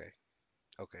 okay.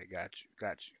 Okay, got you.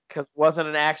 Because it wasn't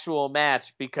an actual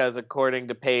match because according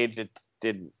to Paige, it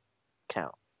didn't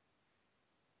count.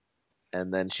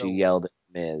 And then she yelled at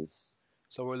Miz.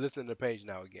 So we're listening to Paige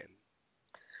now again.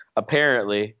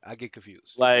 Apparently. I get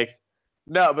confused.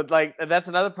 No, but that's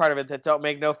another part of it that don't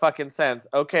make no fucking sense.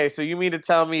 Okay, so you mean to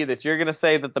tell me that you're going to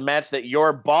say that the match that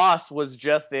your boss was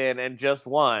just in and just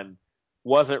won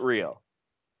wasn't real?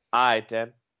 All right,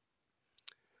 then.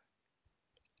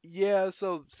 Yeah,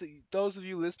 so see, those of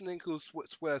you listening who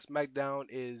swear SmackDown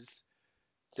is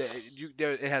that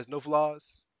it has no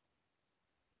flaws.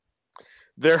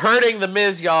 They're hurting The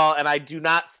Miz, y'all, and I do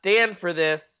not stand for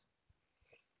this.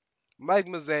 Mike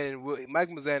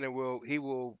Mizanin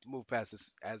will move past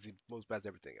this as he moves past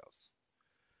everything else.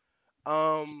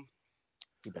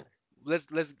 You better.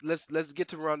 Let's get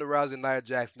to Ronda Rousey and Nia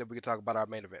Jax, then we can talk about our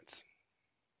main events.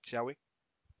 Shall we?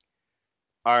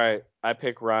 All right, I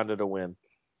pick Ronda to win.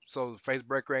 So the face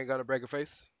breaker ain't gonna break a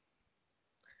face.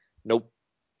 Nope.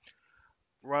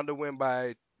 Ronda win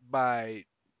by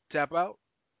tap out,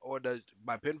 or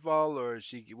by pinfall, or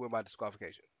she win by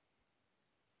disqualification.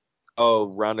 Oh,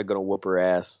 Ronda gonna whoop her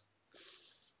ass.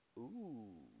 Ooh.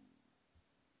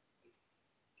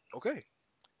 Okay.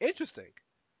 Interesting.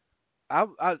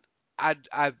 I'm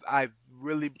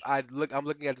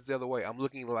looking at this the other way. I'm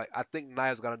looking like I think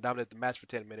Nia's gonna dominate the match for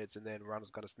 10 minutes, and then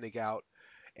Ronda's gonna sneak out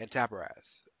and tap her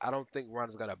ass. I don't think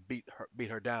Ronda's gonna beat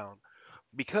her down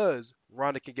because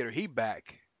Ronda can get her heat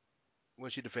back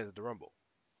when she defends the Rumble.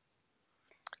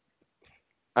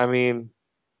 I mean,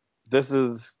 this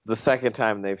is the second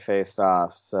time they faced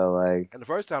off, so like, And the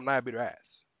first time Nia beat her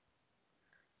ass.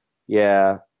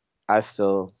 yeah, I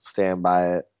still stand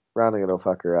by it. Ronda gonna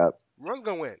fuck her up. Ronda's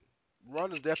gonna win.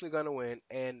 Ronda's definitely gonna win,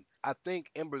 and I think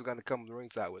Ember's gonna come to the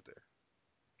ringside with her.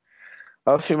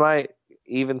 Oh, she might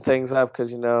even things up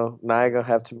because Nia gonna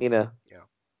have Tamina. Yeah.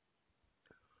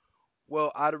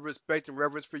 Well, out of respect and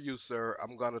reverence for you, sir,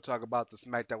 I'm gonna talk about the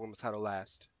SmackDown Women's Title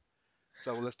last.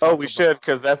 So let's talk. Oh, we should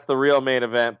because that's the real main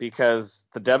event because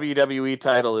the WWE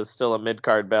title is still a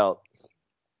mid-card belt.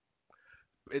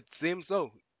 It seems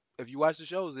so. If you watch the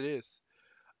shows, it is.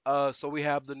 So we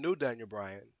have the new Daniel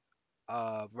Bryan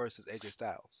versus AJ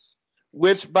Styles.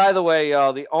 Which, by the way,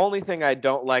 y'all, the only thing I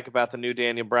don't like about the new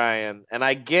Daniel Bryan, and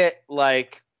I get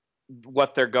like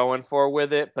what they're going for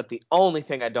with it, but the only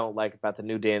thing I don't like about the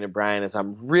new Daniel Bryan is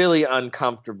I'm really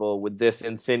uncomfortable with this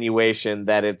insinuation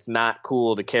that it's not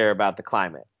cool to care about the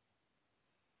climate.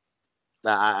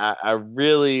 I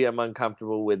really am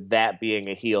uncomfortable with that being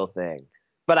a heel thing.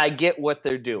 But I get what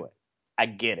they're doing. I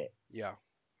get it. Yeah.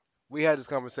 We had this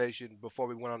conversation before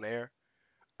we went on the air.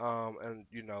 And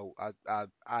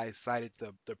I cited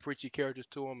the preachy characters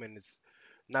to him, and it's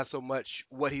not so much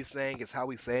what he's saying, it's how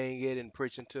he's saying it and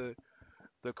preaching to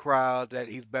the crowd that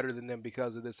he's better than them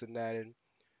because of this and that. And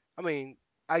I mean,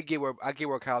 I get where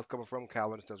Kyle's coming from.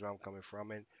 Kyle understands where I'm coming from,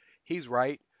 and he's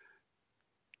right.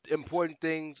 Important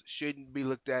things shouldn't be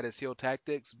looked at as heel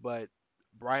tactics, but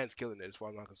Brian's killing it as far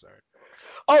as I'm concerned.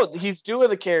 Oh, he's doing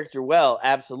the character well,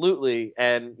 absolutely.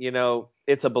 And,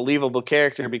 it's a believable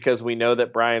character because we know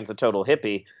that Brian's a total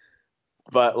hippie.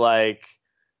 But, like,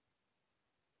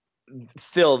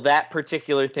 still, that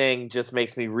particular thing just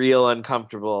makes me real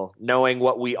uncomfortable knowing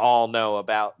what we all know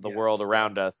about the world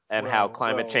around us and how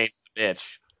climate change is a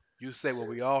bitch. You say what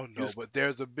we all know, but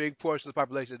there's a big portion of the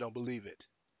population that don't believe it.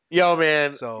 Yo,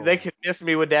 man, they can miss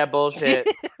me with that bullshit.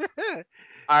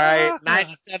 All right,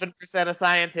 97% of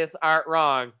scientists aren't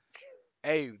wrong.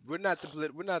 Hey, we're not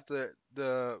the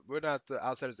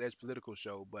Outsiders Edge political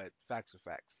show, but facts are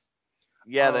facts.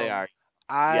 Yeah, they are.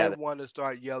 I want to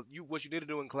start yelling. What you need to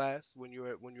do in class when you're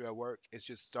at work is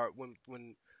just start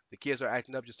when the kids are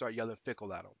acting up, just start yelling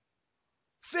fickle at them.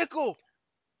 Fickle,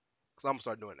 because I'm gonna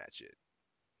start doing that shit.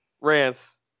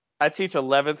 Rance, I teach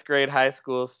 11th grade high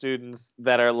school students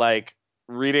that are like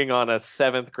reading on a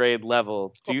 7th grade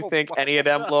level. Do you think any of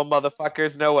them little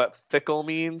motherfuckers know what fickle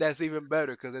means? That's even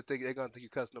better because they're gonna think you're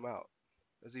cussing them out.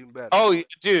 That's even better. Oh,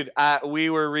 dude, we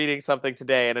were reading something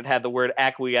today and it had the word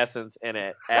acquiescence in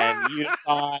it, and you'd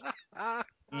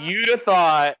have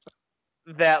thought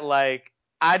that like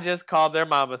I just called their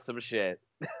mama some shit.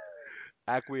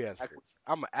 Acquiescence.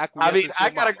 I'm an acquiescence. I mean, I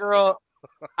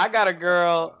got a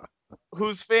girl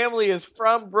whose family is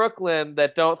from Brooklyn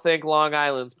that don't think Long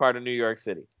Island's part of New York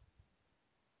City.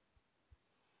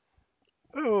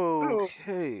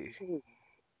 Okay.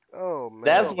 Oh, man.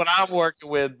 That's what I'm working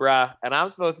with, bruh. And I'm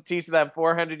supposed to teach them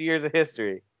 400 years of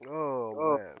history.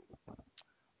 Oh, man.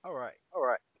 All right.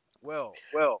 Well.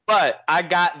 But I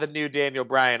got the new Daniel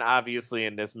Bryan, obviously,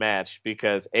 in this match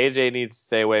because AJ needs to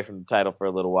stay away from the title for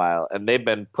a little while. And they've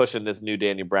been pushing this new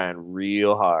Daniel Bryan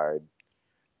real hard.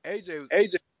 AJ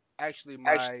was actually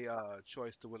my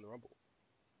choice to win the Rumble.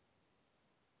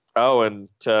 Oh, and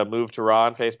to move to Raw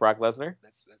and face Brock Lesnar?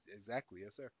 That's exactly,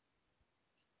 yes, sir.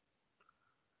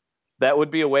 That would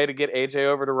be a way to get AJ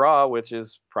over to Raw, which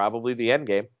is probably the end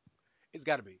game. It's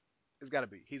got to be.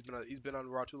 He's been on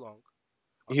Raw too long.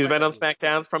 He's been on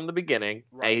SmackDowns from the beginning.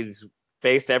 Right. And he's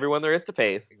faced everyone there is to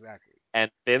face. Exactly. And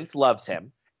Vince loves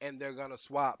him. And they're gonna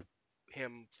swap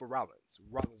him for Rollins.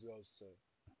 Rollins goes to.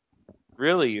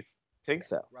 Really, you think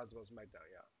so? Rollins goes to SmackDown.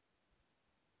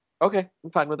 Yeah. Okay,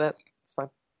 I'm fine with that. It's fine.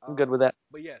 I'm good with that.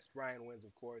 But yes, Bryan wins,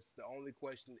 of course. The only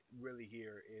question really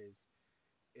here is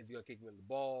he gonna kick him in the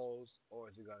balls or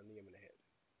is he gonna knee him in the head?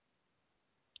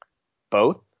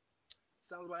 Both.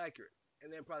 Sounds about accurate.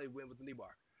 And then probably win with the knee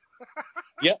bar.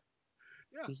 Yep.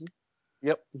 Yeah. Mm-hmm.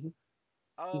 Yep.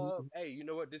 Mm-hmm. Hey, you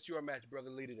know what? This is your match, brother.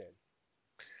 Lead it in.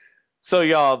 So,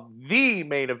 y'all, the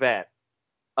main event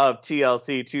of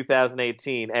TLC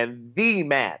 2018, and the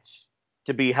match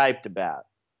to be hyped about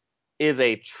is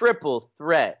a triple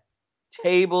threat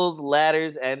tables,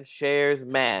 ladders, and chairs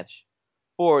match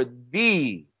for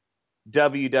the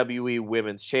WWE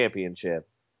Women's Championship,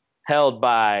 held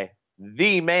by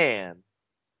the man,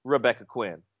 Rebecca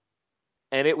Quinn.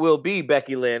 And it will be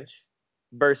Becky Lynch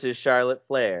versus Charlotte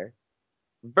Flair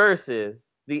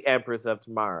versus the Empress of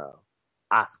Tomorrow,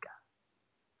 Asuka.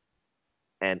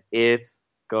 And it's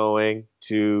going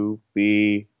to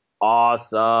be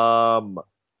awesome.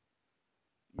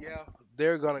 Yeah,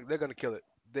 they're gonna kill it.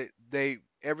 They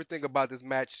everything about this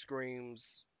match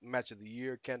screams match of the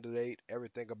year candidate.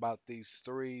 Everything about these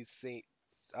three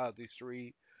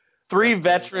Three wrestlers,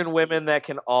 veteran women that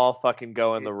can all fucking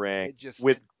go in the ring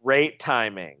with great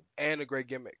timing and a great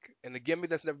gimmick, and a gimmick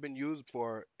that's never been used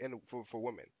for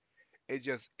women.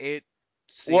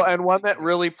 Well, and one that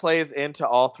really plays into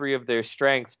all three of their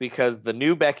strengths, because the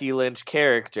new Becky Lynch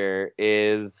character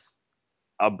is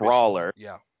a brawler.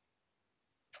 Yeah.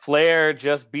 Flair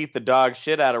just beat the dog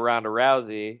shit out of Ronda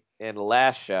Rousey in the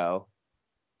last show,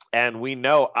 and we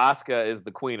know Asuka is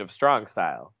the queen of strong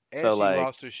style. And so he like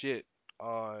lost her shit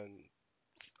on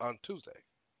Tuesday.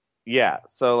 Yeah,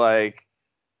 so like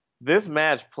this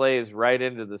match plays right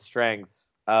into the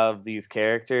strengths of these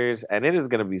characters, and it is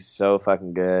going to be so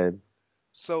fucking good.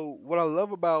 So what I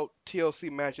love about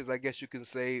TLC matches, I guess you can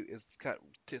say, is not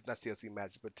TLC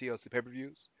matches, but TLC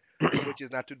pay-per-views, which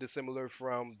is not too dissimilar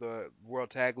from the World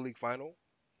Tag League final.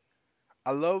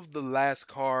 I love the last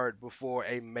card before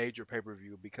a major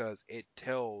pay-per-view because it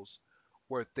tells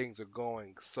where things are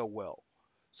going so well.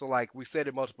 So like we said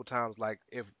it multiple times, like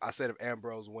if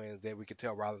Ambrose wins, then we could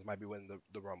tell Rollins might be winning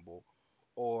the Rumble,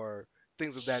 or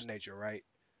things of that nature, right?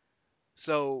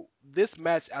 So this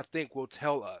match, I think, will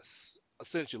tell us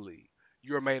essentially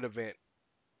your main event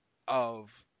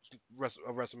of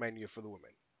WrestleMania for the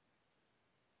women.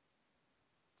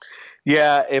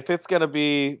 Yeah, if it's going to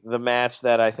be the match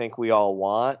that I think we all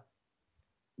want,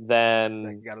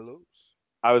 then you gotta lose.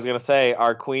 I was going to say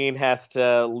our queen has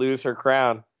to lose her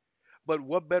crown. But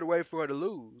what better way for her to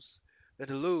lose than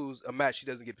to lose a match she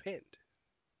doesn't get pinned?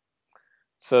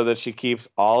 So that she keeps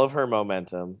all of her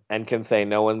momentum and can say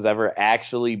no one's ever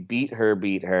actually beat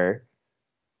her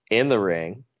in the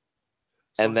ring.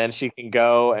 And then she can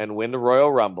go and win the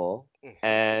Royal Rumble,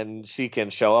 and she can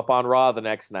show up on Raw the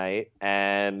next night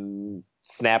and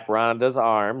snap Ronda's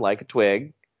arm like a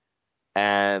twig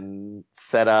and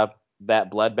set up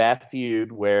that bloodbath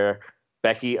feud where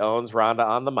Becky owns Ronda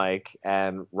on the mic,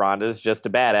 and Ronda's just a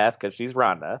badass because she's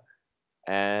Ronda,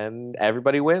 and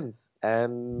everybody wins.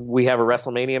 And we have a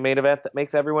WrestleMania main event that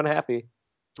makes everyone happy.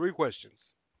 3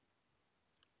 questions.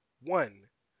 1,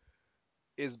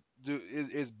 is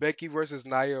Becky versus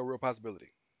Nia a real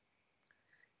possibility?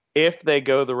 If they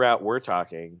go the route we're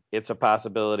talking, it's a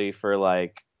possibility for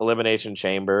like Elimination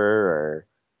Chamber or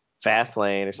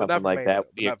Fastlane or something like that.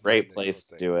 Would be a great place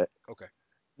to do it. Okay.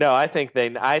 No, I think they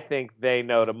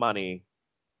know the money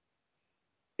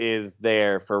is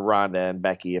there for Ronda and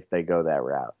Becky if they go that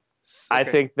route. Okay. I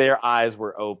think their eyes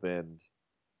were opened.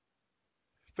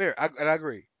 Fair, and I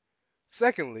agree.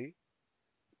 Secondly,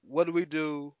 what do we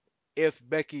do if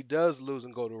Becky does lose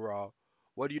and go to Raw?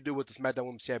 What do you do with the SmackDown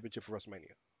Women's Championship for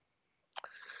WrestleMania?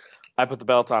 I put the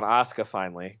belt on Asuka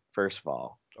finally, first of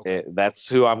all. Okay. That's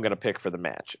who I'm going to pick for the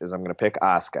match, is I'm going to pick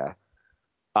Asuka.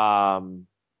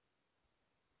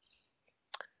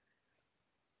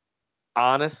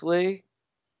 Honestly,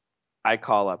 I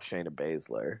call up Shayna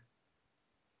Baszler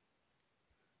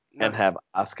and have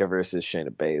Asuka versus Shayna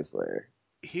Baszler.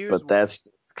 But that's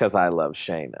because I love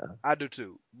Shayna. I do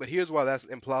too. But here's why that's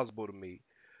implausible to me.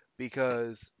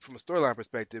 Because from a storyline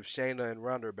perspective, Shayna and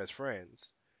Ronda are best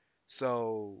friends.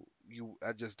 So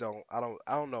I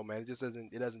don't know, man. It just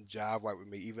doesn't jive right with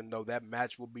me. Even though that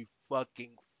match will be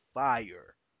fucking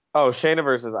fire. Oh, Shayna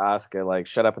versus Asuka, like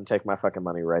shut up and take my fucking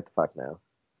money right the fuck now.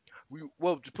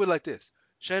 Well, to put it like this,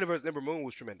 Shayna versus Ember Moon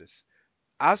was tremendous.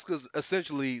 Asuka's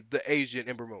essentially the Asian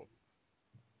Ember Moon.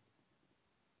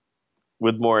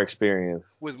 With more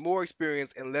experience. With more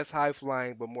experience and less high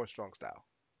flying, but more strong style.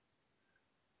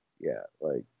 Yeah,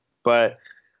 but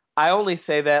I only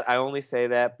say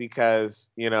that because,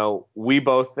 we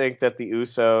both think that the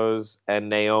Usos and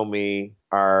Naomi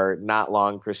are not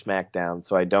long for SmackDown,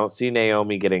 so I don't see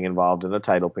Naomi getting involved in a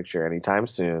title picture anytime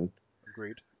soon.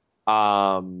 Agreed.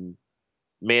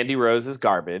 Mandy Rose is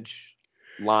garbage.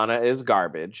 Lana is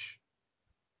garbage.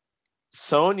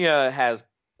 Sonya has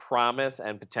promise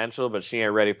and potential, but she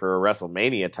ain't ready for a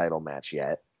WrestleMania title match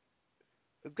yet.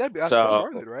 It's got to be Asuka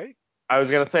Charlotte, right? I was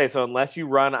going to say, so unless you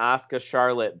run Asuka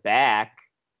Charlotte back,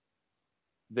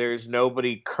 there's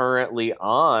nobody currently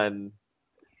on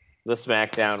the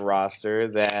SmackDown roster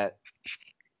that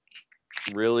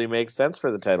really makes sense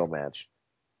for the title match.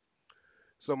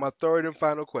 So my third and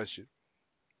final question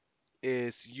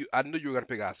is I knew you were gonna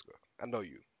pick Asuka. I know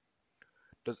you.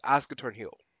 Does Asuka turn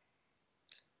heel?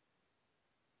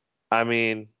 I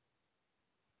mean,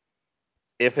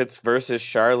 if it's versus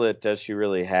Charlotte, does she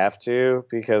really have to?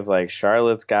 Because like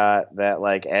Charlotte's got that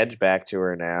like edge back to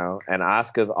her now, and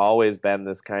Asuka's always been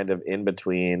this kind of in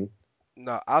between.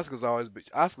 No, Asuka's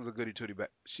a goody two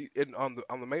back.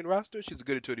 On the main roster, she's a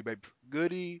goody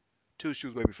two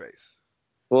shoes baby face.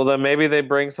 Well, then maybe they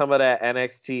bring some of that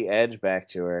NXT edge back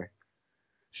to her.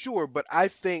 Sure, but I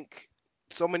think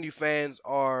so many fans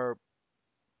are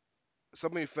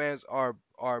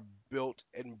built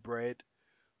and bred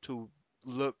to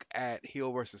look at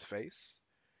heel versus face.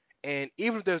 And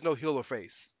even if there's no heel or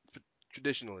face,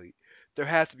 traditionally, there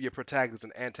has to be a protagonist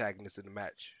and antagonist in the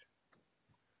match.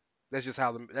 That's just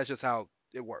how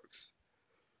it works.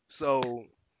 So,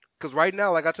 because right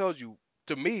now, like I told you,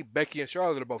 to me, Becky and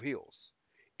Charlotte are both heels,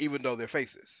 even though they're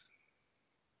faces.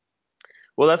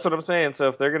 Well, that's what I'm saying. So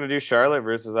if they're gonna do Charlotte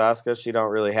versus Asuka, she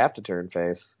don't really have to turn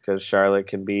face because Charlotte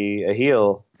can be a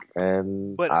heel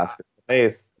and Asuka a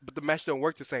face. But the match don't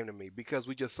work the same to me because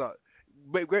we just saw.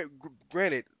 But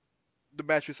granted, the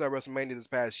match we saw at WrestleMania this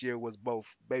past year was both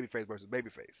babyface versus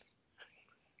babyface.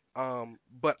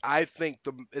 But I think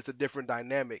it's a different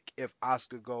dynamic if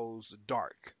Asuka goes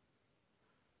dark.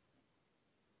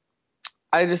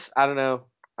 I don't know.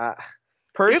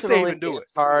 Personally,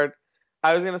 it's hard.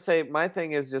 I was gonna say my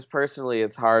thing is just personally,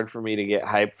 it's hard for me to get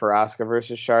hyped for Asuka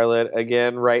versus Charlotte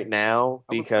again right now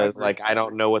because like I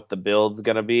don't know what the build's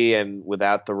gonna be, and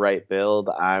without the right build,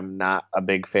 I'm not a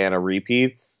big fan of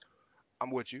repeats.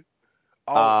 I'm with you.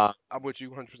 I'm with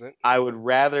you 100%. I would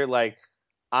rather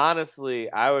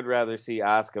honestly, I would rather see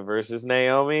Asuka versus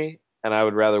Naomi, and I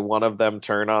would rather one of them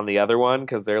turn on the other one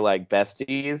because they're like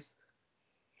besties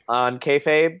on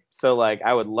kayfabe. So like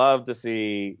I would love to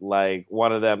see like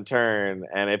one of them turn,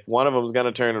 and if one of them's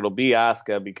gonna turn, it'll be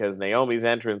Asuka because Naomi's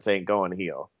entrance ain't going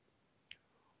heel.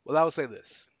 Well, I would say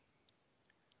this.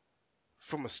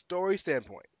 From a story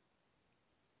standpoint,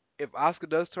 if Asuka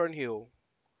does turn heel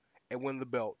and win the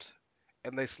belt,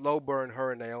 and they slow burn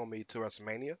her and Naomi to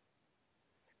WrestleMania,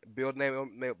 build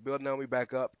Naomi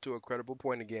back up to a credible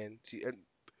point again, and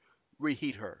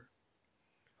reheat her,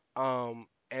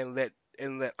 and let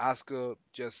Asuka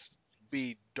just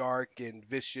be dark and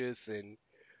vicious and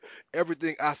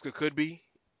everything Asuka could be.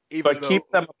 But keep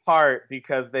them apart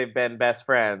because they've been best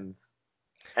friends,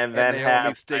 and then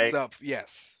Naomi sticks up,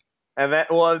 yes. And then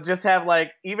just have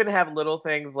even have little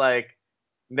things like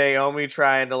Naomi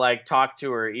trying to talk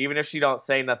to her, even if she don't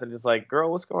say nothing, just like,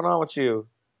 girl, what's going on with you?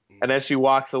 And then she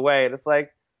walks away, and it's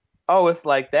like, oh, it's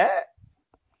like that?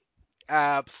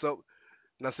 Absolutely.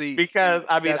 Now see, because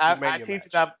I mean, I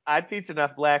teach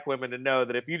enough black women to know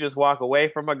that if you just walk away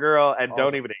from a girl and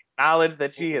don't even acknowledge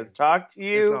that she has talked to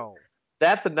you,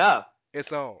 that's enough.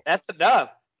 It's on. That's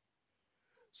enough.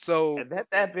 So and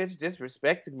that bitch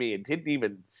disrespected me and didn't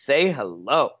even say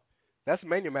hello. That's a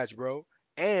Mania match, bro.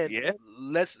 And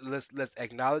let's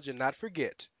acknowledge and not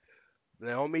forget,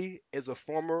 Naomi is a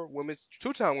former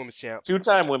two-time women's champ.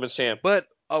 Two-time women's champ. But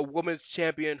a women's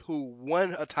champion who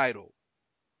won a title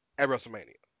at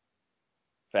WrestleMania.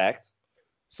 Fact.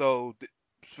 So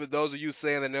for those of you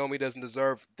saying that Naomi doesn't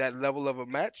deserve that level of a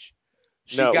match,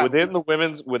 within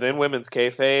women's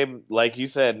kayfabe, like you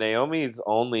said, Naomi's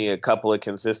only a couple of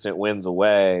consistent wins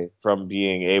away from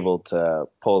being able to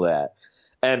pull that.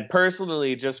 And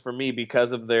personally, just for me,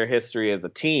 because of their history as a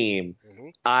team,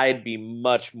 I'd be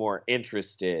much more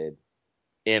interested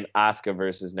in Asuka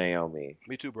versus Naomi.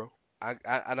 Me too, bro. I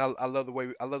love the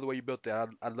way you built that.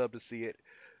 I'd love to see it.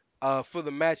 For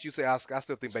the match, you say Asuka. I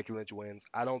still think Becky Lynch wins.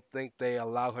 I don't think they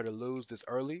allow her to lose this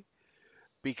early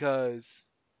because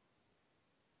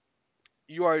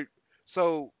you are.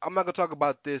 So I'm not gonna talk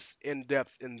about this in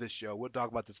depth in this show. We'll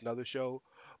talk about this another show.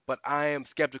 But I am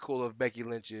skeptical of Becky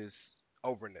Lynch's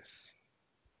overness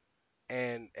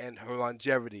and her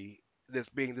longevity, this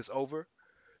being this over.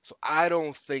 So I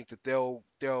don't think that they'll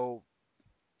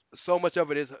so much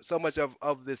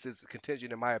of this is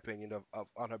contingent, in my opinion, of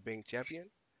on her being champion.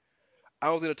 I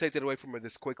don't think they'll take that away from her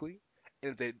this quickly.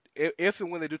 And if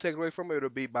and when they do take it away from her, it'll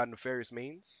be by nefarious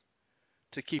means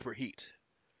to keep her heat.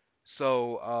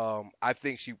 So I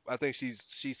think she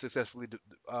successfully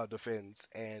defends,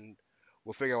 and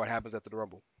we'll figure out what happens after the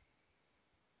Rumble.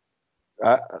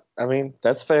 I mean,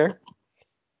 that's fair.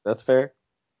 That's fair.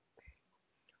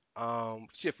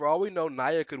 For all we know,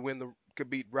 Nia could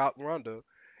beat Ronda,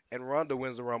 and Ronda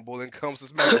wins the Rumble and comes to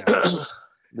SmackDown.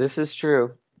 This is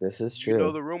true. This is true. You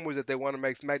know the rumors that they want to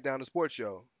make SmackDown a sports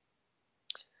show.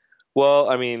 Well,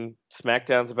 I mean,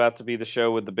 SmackDown's about to be the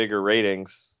show with the bigger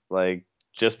ratings, like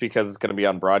just because it's going to be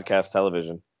on broadcast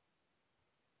television.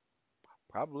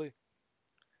 Probably.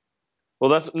 Well,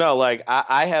 that's no, like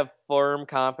I have firm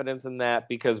confidence in that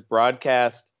because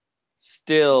broadcast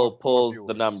still More pulls the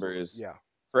viewers. numbers Yeah.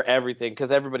 for everything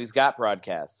because everybody's got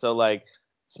broadcast. So like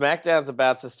SmackDown's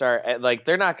about to start like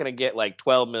they're not going to get like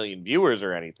 12 million viewers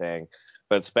or anything,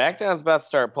 but SmackDown's about to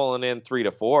start pulling in 3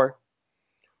 to 4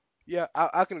 Yeah,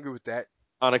 I can agree with that.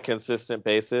 on a consistent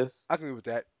basis. I can agree with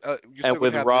that. And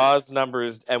with Raw's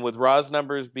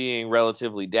numbers being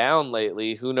relatively down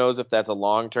lately, who knows if that's a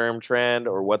long-term trend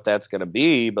or what that's going to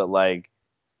be, but like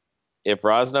if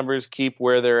Raw's numbers keep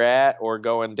where they're at or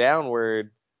going downward,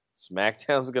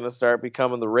 SmackDown's going to start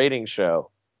becoming the rating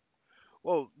show.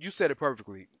 Well, you said it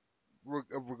perfectly.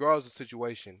 Regardless of the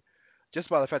situation, just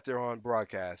by the fact they're on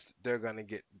broadcast, they're going to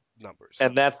get numbers.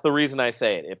 And that's the reason I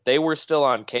say it. If they were still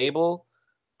on cable,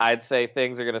 I'd say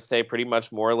things are going to stay pretty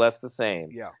much more or less the same.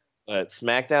 Yeah. But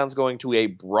SmackDown's going to a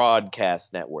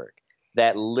broadcast network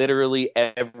that literally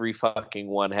every fucking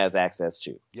one has access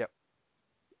to. Yep.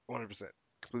 100%.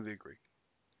 Completely agree.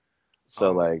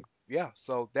 So like, yeah,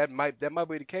 so that might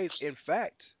be the case. In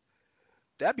fact,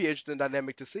 that'd be an interesting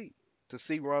dynamic to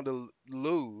see Ronda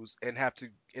lose and have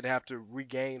to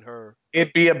regain her.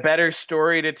 it'd be a better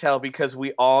story to tell because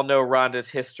we all know Ronda's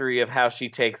history of how she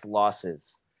takes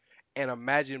losses. And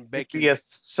imagine It'd Becky. be a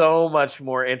so much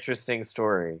more interesting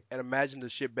story. And imagine the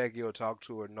shit Becky will talk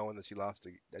to her knowing that she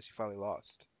finally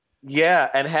lost. Yeah,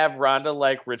 and have Ronda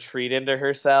like retreat into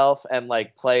herself and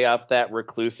like play up that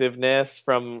reclusiveness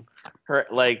from her,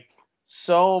 like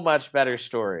so much better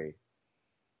story.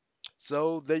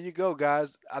 So there you go,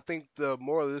 guys. I think the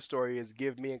moral of this story is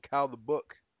give me and Kyle the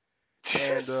book,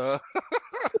 and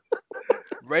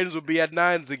ratings will be at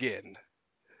 9s again.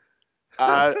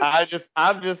 I'm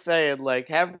just saying, like,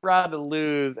 have Ronda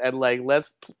lose and like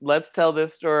let's tell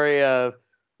this story of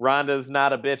Ronda's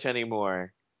not a bitch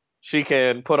anymore. She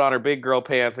can put on her big girl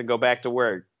pants and go back to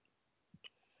work.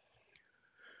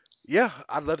 Yeah,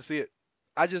 I'd love to see it.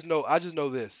 I just know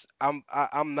this. I'm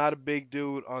not a big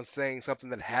dude on saying something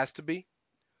that has to be,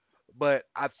 but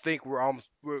I think we're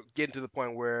getting to the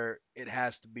point where it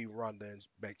has to be Ronda and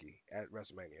Becky at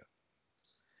WrestleMania.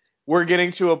 We're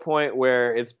getting to a point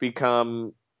where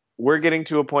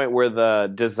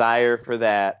the desire for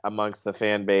that amongst the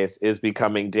fan base is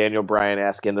becoming Daniel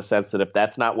Bryan-esque in the sense that if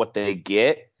that's not what they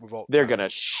get, they're going to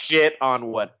shit on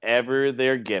whatever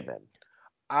they're given.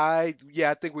 I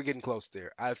think we're getting close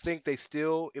there. I think they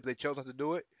still, if they chose not to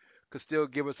do it, could still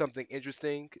give us something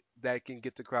interesting that can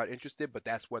get the crowd interested, but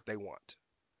that's what they want.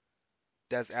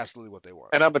 That's absolutely what they want.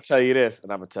 And I'm going to tell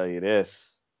you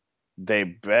this. They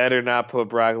better not put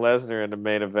Brock Lesnar in the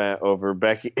main event over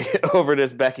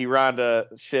this Becky Ronda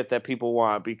shit that people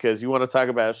want, because you want to talk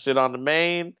about shit on the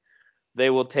main, they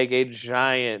will take a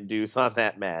giant deuce on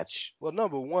that match. Well,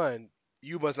 number one,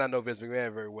 you must not know Vince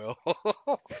McMahon very well.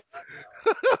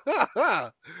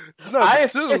 I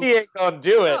assume he ain't gonna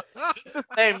do it. This is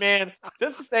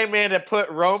the same man that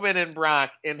put Roman and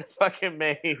Brock in the fucking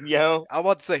main, yo. I'm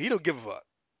about to say he don't give a fuck.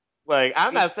 Like,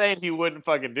 I'm not saying he wouldn't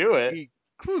fucking do it. He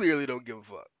clearly don't give a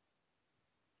fuck.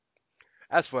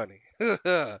 That's funny.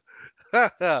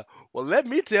 Well, let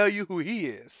me tell you who he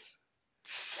is.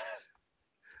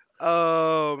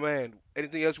 Oh man,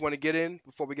 anything else you want to get in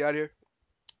before we get out of here?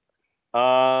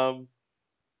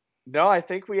 No, I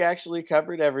think we actually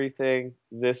covered everything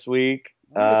this week.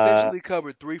 We essentially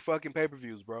covered 3 fucking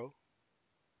pay-per-views, bro.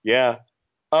 Yeah.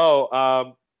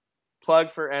 Plug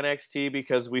for NXT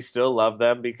because we still love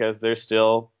them because they're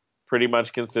still pretty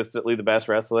much consistently the best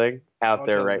wrestling out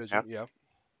there right now. Yeah.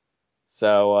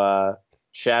 So,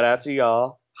 shout out to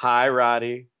y'all. Hi,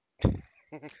 Roddy.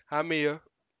 Hi, Mia.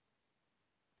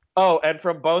 Oh, and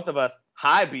from both of us,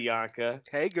 hi, Bianca.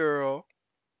 Hey, girl.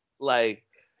 Like,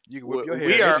 you can whip your hair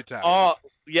we are anytime.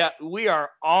 we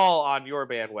are all on your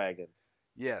bandwagon.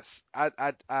 Yes,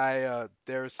 I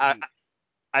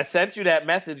sent you that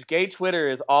message. Gay Twitter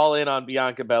is all in on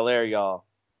Bianca Belair, y'all.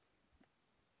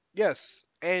 Yes,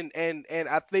 and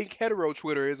I think hetero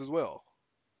Twitter is as well.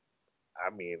 I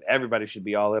mean, everybody should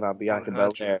be all in on Bianca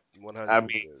 100, Belair. 100%. I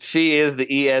mean, she is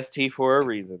the EST for a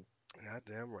reason.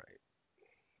 Goddamn right.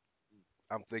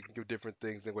 I'm thinking of different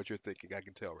things than what you're thinking. I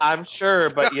can tell. I'm now. sure,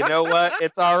 but you know what?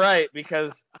 It's all right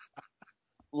because,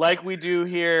 like we do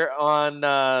here on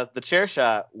the Chair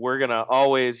Shot, we're gonna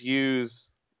always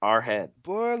use our head.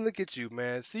 Boy, look at you,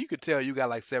 man. See, you can tell you got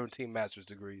like 17 master's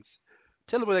degrees.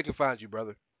 Tell them where they can find you,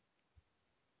 brother.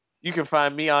 You can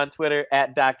find me on Twitter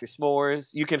at Dr.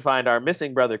 S'mores. You can find our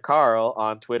missing brother Carl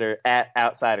on Twitter at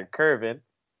Outsider Curvin.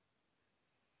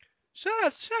 Shout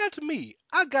out to me.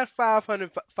 I got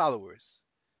 500 followers.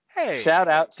 Hey. Shout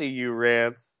out to you,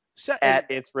 Rance. At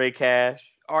It's Ray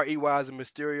Cash. REY as in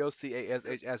Mysterio,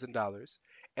 CASH as in dollars.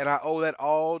 And I owe that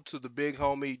all to the big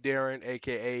homie Darren,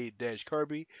 a.k.a. Dash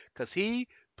Kirby, because he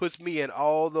puts me in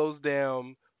all those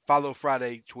damn Follow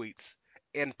Friday tweets,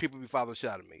 and people be following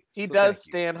shot at me. He does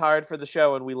stand hard for the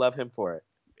show, and we love him for it.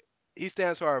 He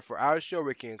stands hard for our show,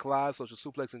 Ricky and Clyde, Social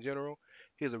Suplex in general.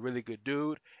 He's a really good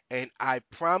dude, and I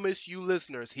promise you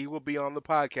listeners, he will be on the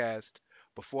podcast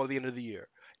before the end of the year.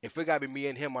 If it got to be me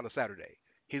and him on a Saturday,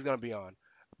 he's going to be on,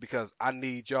 because I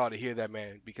need y'all to hear that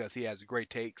man, because he has great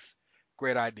takes,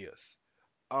 great ideas.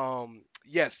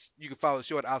 Yes, you can follow the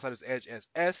show at Outsiders Edge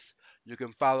SS. You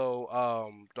can follow,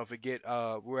 don't forget,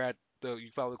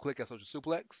 you follow the Click at Social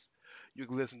Suplex. You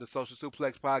can listen to Social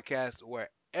Suplex podcast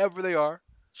wherever they are.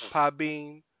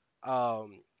 Podbean,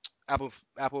 Apple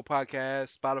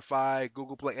Podcasts, Spotify,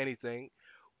 Google Play, anything.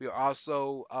 We are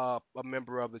also a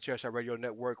member of the Chairshot Radio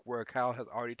Network, where Kyle has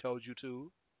already told you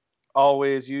to.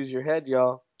 Always use your head,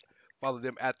 y'all. Follow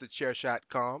them at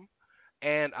thechairshot.com.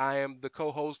 And I am the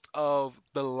co-host of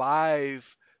the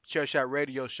live Chairshot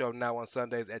Radio show now on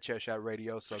Sundays at Chairshot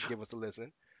Radio, so give us a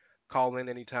listen. Call in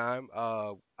anytime.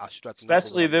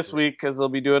 Especially this week, because they'll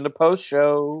be doing the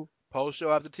post-show.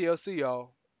 Post-show after TLC,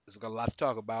 y'all. There's a lot to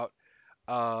talk about.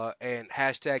 And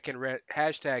hashtag can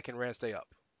Rand stay up.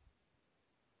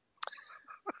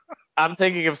 I'm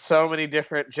thinking of so many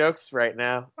different jokes right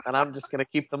now, and I'm just going to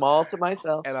keep them all to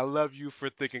myself. And I love you for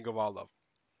thinking of all of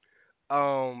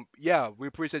them. Yeah, we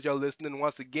appreciate y'all listening.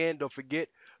 Once again, don't forget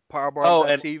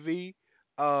Powerbar.tv,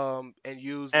 and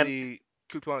use the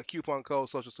coupon code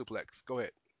Social Suplex. Go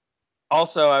ahead.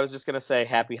 Also, I was just going to say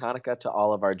Happy Hanukkah to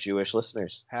all of our Jewish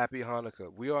listeners. Happy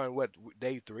Hanukkah. We are in what,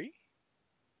 day 3?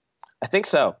 I think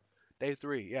so. Day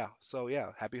 3, yeah. So,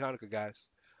 yeah, Happy Hanukkah, guys.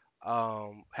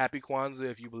 Happy Kwanzaa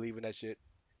if you believe in that shit.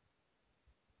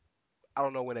 I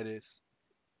don't know when it is.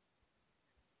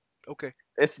 Okay.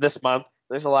 It's this month.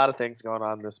 There's a lot of things going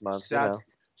on this month. Shout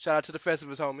out to the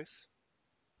Festivus homies.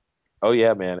 Oh,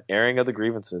 yeah, man. Airing of the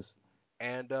grievances.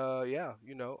 And, yeah,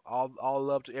 all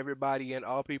love to everybody and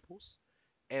all peoples.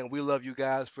 And we love you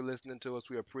guys for listening to us.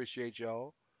 We appreciate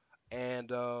y'all. And,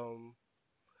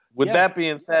 With that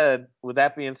being said,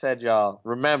 y'all,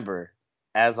 remember,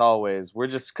 as always, we're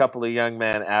just a couple of young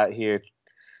men out here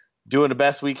doing the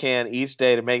best we can each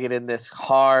day to make it in this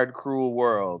hard, cruel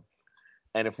world.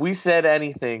 And if we said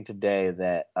anything today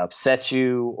that upset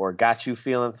you or got you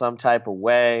feeling some type of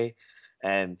way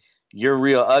and you're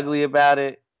real ugly about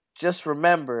it, just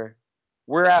remember,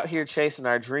 we're out here chasing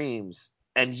our dreams,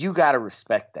 and you got to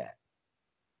respect that.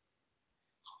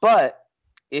 But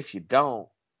if you don't,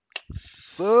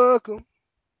 fuck 'em.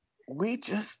 We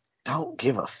just don't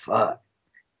give a fuck.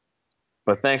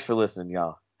 But thanks for listening,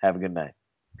 y'all. Have a good night.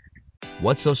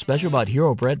 What's so special about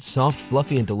Hero Bread's soft,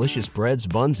 fluffy, and delicious breads,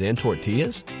 buns, and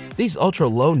tortillas? These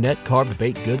ultra-low net-carb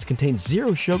baked goods contain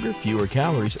zero sugar, fewer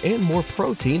calories, and more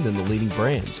protein than the leading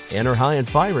brands, and are high in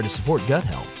fiber to support gut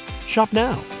health. Shop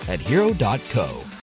now at Hero.co.